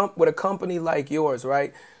with a company like yours,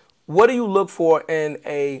 right? What do you look for in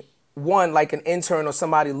like an intern or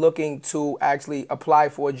somebody looking to actually apply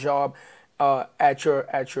for a job at your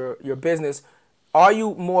business? Are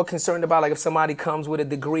you more concerned about like if somebody comes with a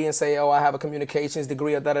degree and say, oh, I have a communications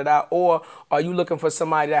degree or da-da-da, or are you looking for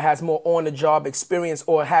somebody that has more on-the-job experience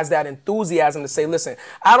or has that enthusiasm to say, listen,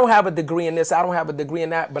 I don't have a degree in this, I don't have a degree in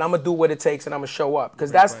that, but I'm gonna do what it takes and I'm gonna show up?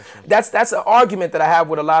 Because that's an argument that I have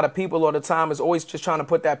with a lot of people all the time, is always just trying to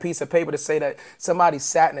put that piece of paper to say that somebody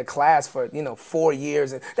sat in a class for 4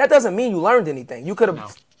 years, and that doesn't mean you learned anything. You could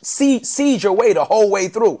have siege your way the whole way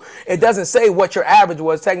through. It doesn't say what your average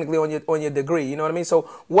was technically on your degree. You know what I mean? So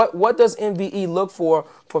what does NVE look for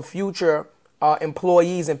future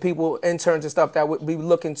employees and people, interns and stuff that would be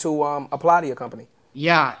looking to apply to your company?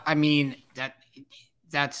 Yeah, I mean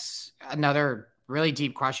that's another really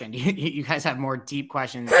deep question. You guys have more deep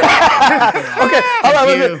questions. Okay, all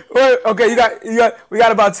right. Okay, we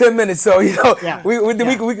got about 10 minutes, so we I'll give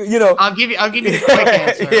you the quick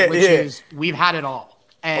answer, which is we've had it all.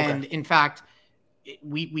 And in fact,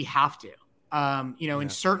 we have to, in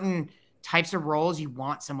certain types of roles, you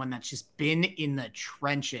want someone that's just been in the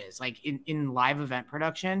trenches, like in live event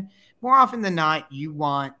production. More often than not, you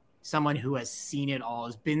want someone who has seen it all,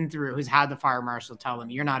 has been through, who's had the fire marshal tell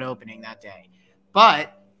them you're not opening that day.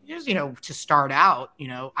 But just, to start out,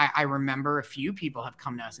 I remember a few people have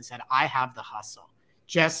come to us and said, I have the hustle.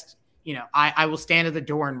 Just I will stand at the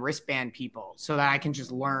door and wristband people so that I can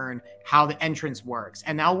just learn how the entrance works.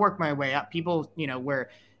 And I'll work my way up. People, where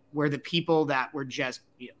the people that were just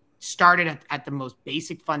started at the most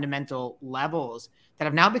basic fundamental levels that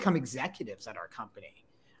have now become executives at our company.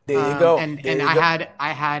 There you go.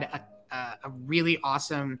 I had a really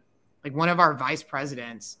awesome, like one of our vice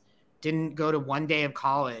presidents didn't go to one day of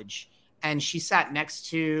college, and she sat next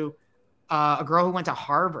to a girl who went to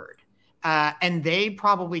Harvard. And they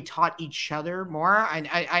probably taught each other more. And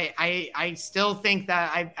I still think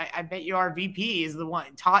that I bet you our VP is the one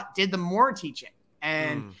did the more teaching.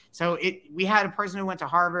 And so we had a person who went to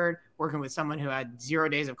Harvard working with someone who had 0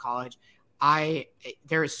 days of college.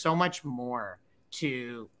 There is so much more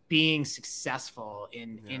to being successful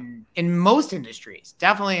in most industries,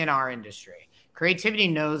 definitely in our industry. Creativity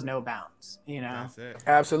knows no bounds, That's it.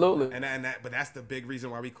 Absolutely. But that's the big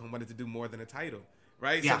reason why we wanted to do more than a title.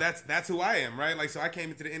 Right, yeah. So that's who I am, right? Like, so I came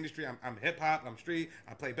into the industry. I'm hip hop. I'm street.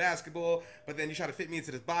 I play basketball. But then you try to fit me into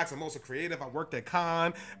this box. I'm also creative. I worked at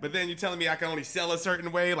Con. But then you're telling me I can only sell a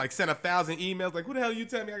certain way, like send 1,000 emails. Like, who the hell you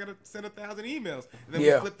tell me I gotta send 1,000 emails? And then we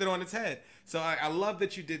flipped it on its head. So I love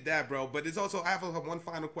that you did that, bro. But it's also, I have one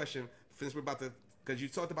final question since we're about to, because you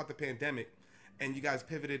talked about the pandemic and you guys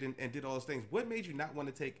pivoted and did all those things. What made you not want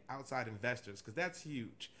to take outside investors? Because that's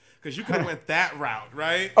huge. Because you could have went that route,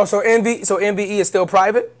 right? Oh, so NVE is still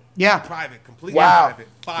private? Yeah. Private, completely private.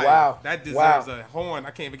 Fire. Wow. That deserves a horn.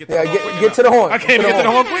 I can't even get to the horn. Get to the horn. I can't even get to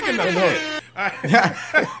the horn quick enough.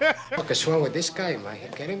 What's wrong with this guy? Am I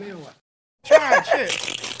kidding me or what? Try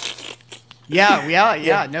shit.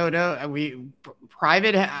 Yeah. No. We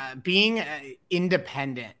private, being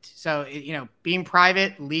independent. So, being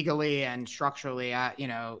private legally and structurally,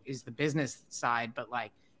 is the business side. But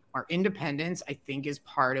like our independence, I think, is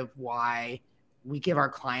part of why we give our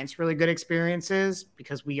clients really good experiences,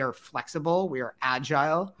 because we are flexible, we are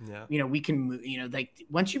agile. Yeah. We can move, like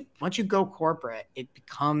once you go corporate, it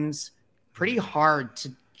becomes pretty hard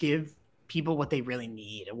to give people what they really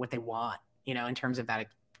need and what they want, in terms of that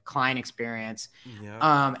client experience.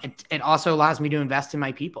 Yeah. It also allows me to invest in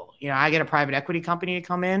my people. I get a private equity company to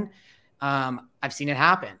come in. I've seen it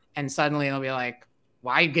happen. And suddenly they'll be like,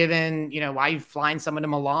 Why are you flying someone to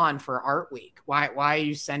Milan for Art Week? Why are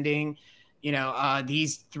you sending,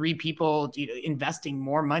 these 3 people investing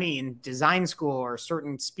more money in design school or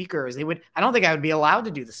certain speakers? I don't think I would be allowed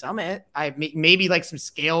to do the summit. Maybe like some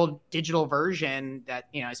scaled digital version that,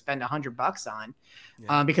 I spend $100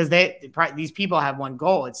 on, because these people have one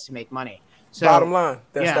goal. It's to make money. So bottom line.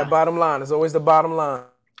 That's that bottom line. It's always the bottom line.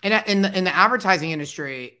 And in the advertising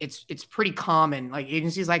industry, it's pretty common. Like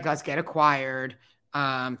agencies like us get acquired.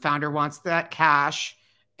 Founder wants that cash,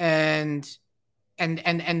 and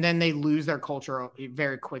then they lose their culture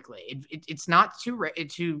very quickly. It's not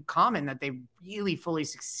too common that they really fully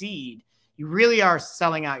succeed. You really are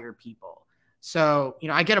selling out your people. So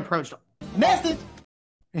I get approached. Message.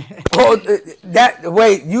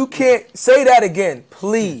 Wait, you can't say that again,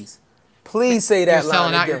 please. Please say that. You're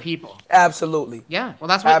selling out again. your people. Absolutely. Yeah. Well,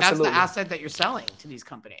 that's the asset that you're selling to these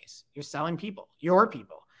companies. You're selling people, your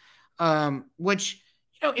people, which,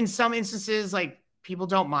 in some instances, like people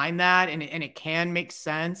don't mind that. And it can make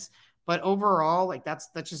sense. But overall, like that's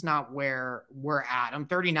just not where we're at. I'm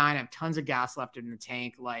 39. I have tons of gas left in the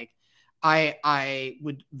tank. Like I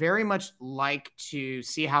would very much like to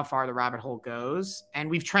see how far the rabbit hole goes. And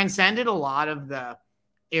we've transcended a lot of the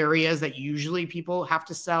areas that usually people have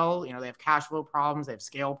to sell. They have cash flow problems, they have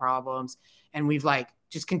scale problems, and we've like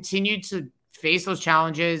just continued to face those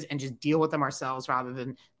challenges and just deal with them ourselves rather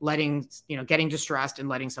than getting distressed and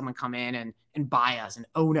letting someone come in and buy us and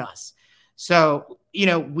own us. So,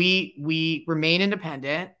 we remain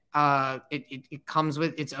independent. It comes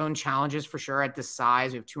with its own challenges for sure. At this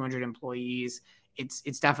size, we have 200 employees.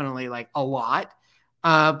 It's definitely like a lot.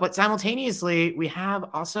 But simultaneously, we have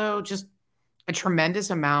also just a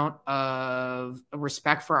tremendous amount of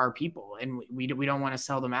respect for our people, and we don't want to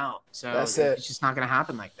sell them out. So it's just not going to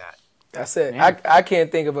happen like that. That's it. Yeah. I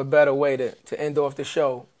can't think of a better way to end off the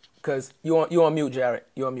show, because you on mute, Jared.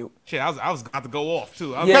 You on mute. Shit, I was about to go off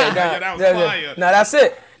too. That was fire. Now that's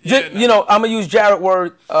it. I'm gonna use Jared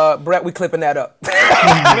word. Brett, we clipping that up. we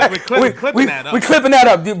clipping that up. We clipping that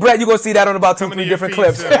up, Brett. You gonna see that on about 2-3 different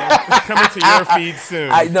clips. Coming to your feed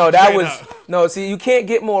soon. I know that was no. See, you can't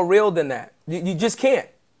get more real than that. You just can't.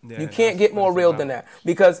 Yeah, you can't get more real than that,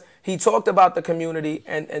 because he talked about the community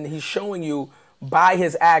and he's showing you by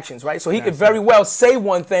his actions, right? So he could very well say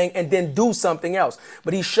one thing and then do something else,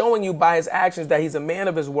 but he's showing you by his actions that he's a man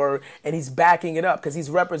of his word, and he's backing it up because he's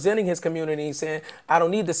representing his community. He's saying, I don't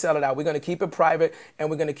need to sell it out. We're going to keep it private, and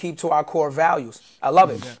we're going to keep to our core values. I love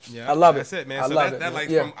it. I love it. That's it, man. I so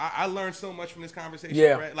love I learned so much from this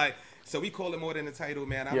conversation, right? Like, so we call it more than the title,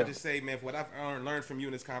 man. I would just say, man, for what I've learned from you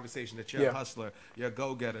in this conversation, that you're a hustler, you're a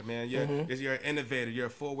go-getter, man. You're an innovator, you're a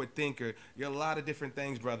forward thinker. You're a lot of different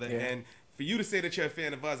things, brother. Yeah. And for you to say that you're a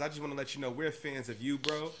fan of us, I just want to let you know we're fans of you,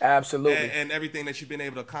 bro. Absolutely. And everything that you've been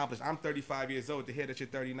able to accomplish. I'm 35 years old. To hear that you're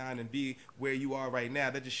 39 and be where you are right now,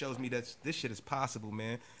 that just shows me that this shit is possible,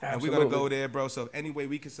 man. Absolutely. And we're going to go there, bro. So any way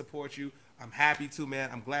we can support you, I'm happy to, man.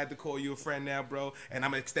 I'm glad to call you a friend now, bro. And I'm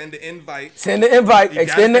going to extend the invite. Send the invite.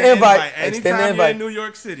 Extend the invite. Anytime you're in New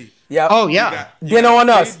York City. Yeah. Oh, yeah. Dinner on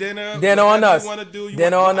us. Dinner on us.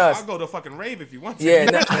 Dinner on us. I'll go to a fucking rave if you want to. Yeah,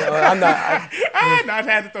 I'm not. I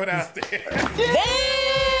had to throw that out there.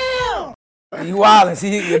 Damn! You wildin'.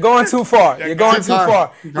 See, you're going too far. You're going too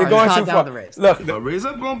far. You're going too far. Look. The raise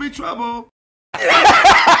up gonna be trouble.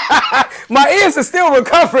 My ears are still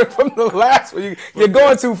recovering from the last one. You're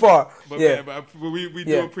going too far. But man, we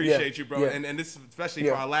do appreciate you, bro. Yeah. And this is especially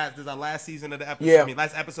for this is our last season of the episode. Yeah. I mean,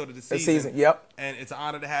 last episode of the season. Yep. And it's an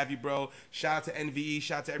honor to have you, bro. Shout out to NVE.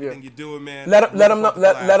 Shout out to everything you're doing, man. Let them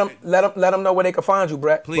know where they can find you,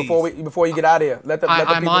 Brett. Please. Before you get out of here. Let the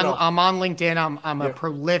people know. I'm on LinkedIn. I'm a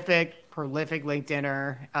prolific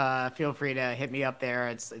LinkedIner. Feel free to hit me up there.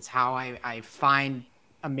 It's how I find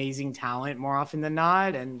amazing talent more often than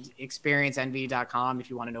not, and experienceenvy.com if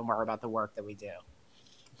you want to know more about the work that we do.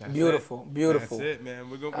 Beautiful. That's it, man.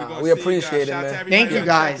 We're gonna we appreciate it, man. Thank you,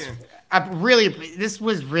 guys. This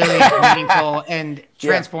was really meaningful and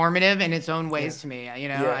transformative in its own ways to me.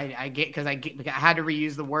 I get because I had to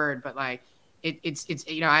reuse the word, but like it's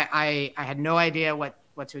I had no idea what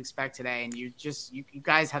to expect today, and you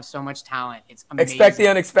guys have so much talent. It's amazing. Expect the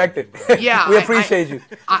unexpected. Yeah, we appreciate you.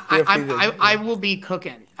 I will be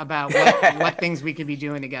cooking about what things we could be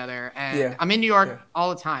doing together, and I'm in New York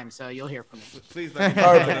all the time, so you'll hear from me. Please let me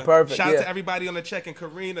know. Perfect. Shout out to everybody on the check, and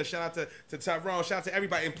Karina. Shout out to Tyrone. Shout out to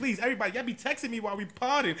everybody, and please, everybody, y'all be texting me while we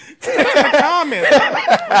partying. Text in the comments.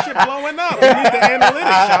 My shit blowing up. We need the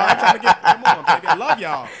analytics, y'all. I'm trying to get. Come on, baby. I love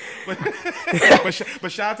y'all.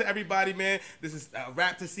 But shout out to everybody, man. This is a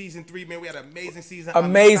wrap to season 3, man. We had an amazing season.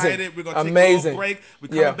 Amazing. I'm excited. We're gonna take a little break. We're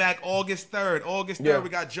coming back August 3rd. August 3rd, we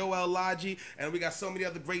got Joel Lodgy, and we got so many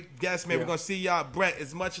other great guests, man. We're gonna see y'all. Brett,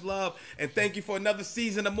 it's much love, and thank you for another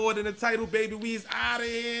season of More Than a Title, baby. We's out of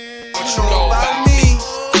here. Control by me,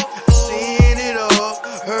 seeing it all.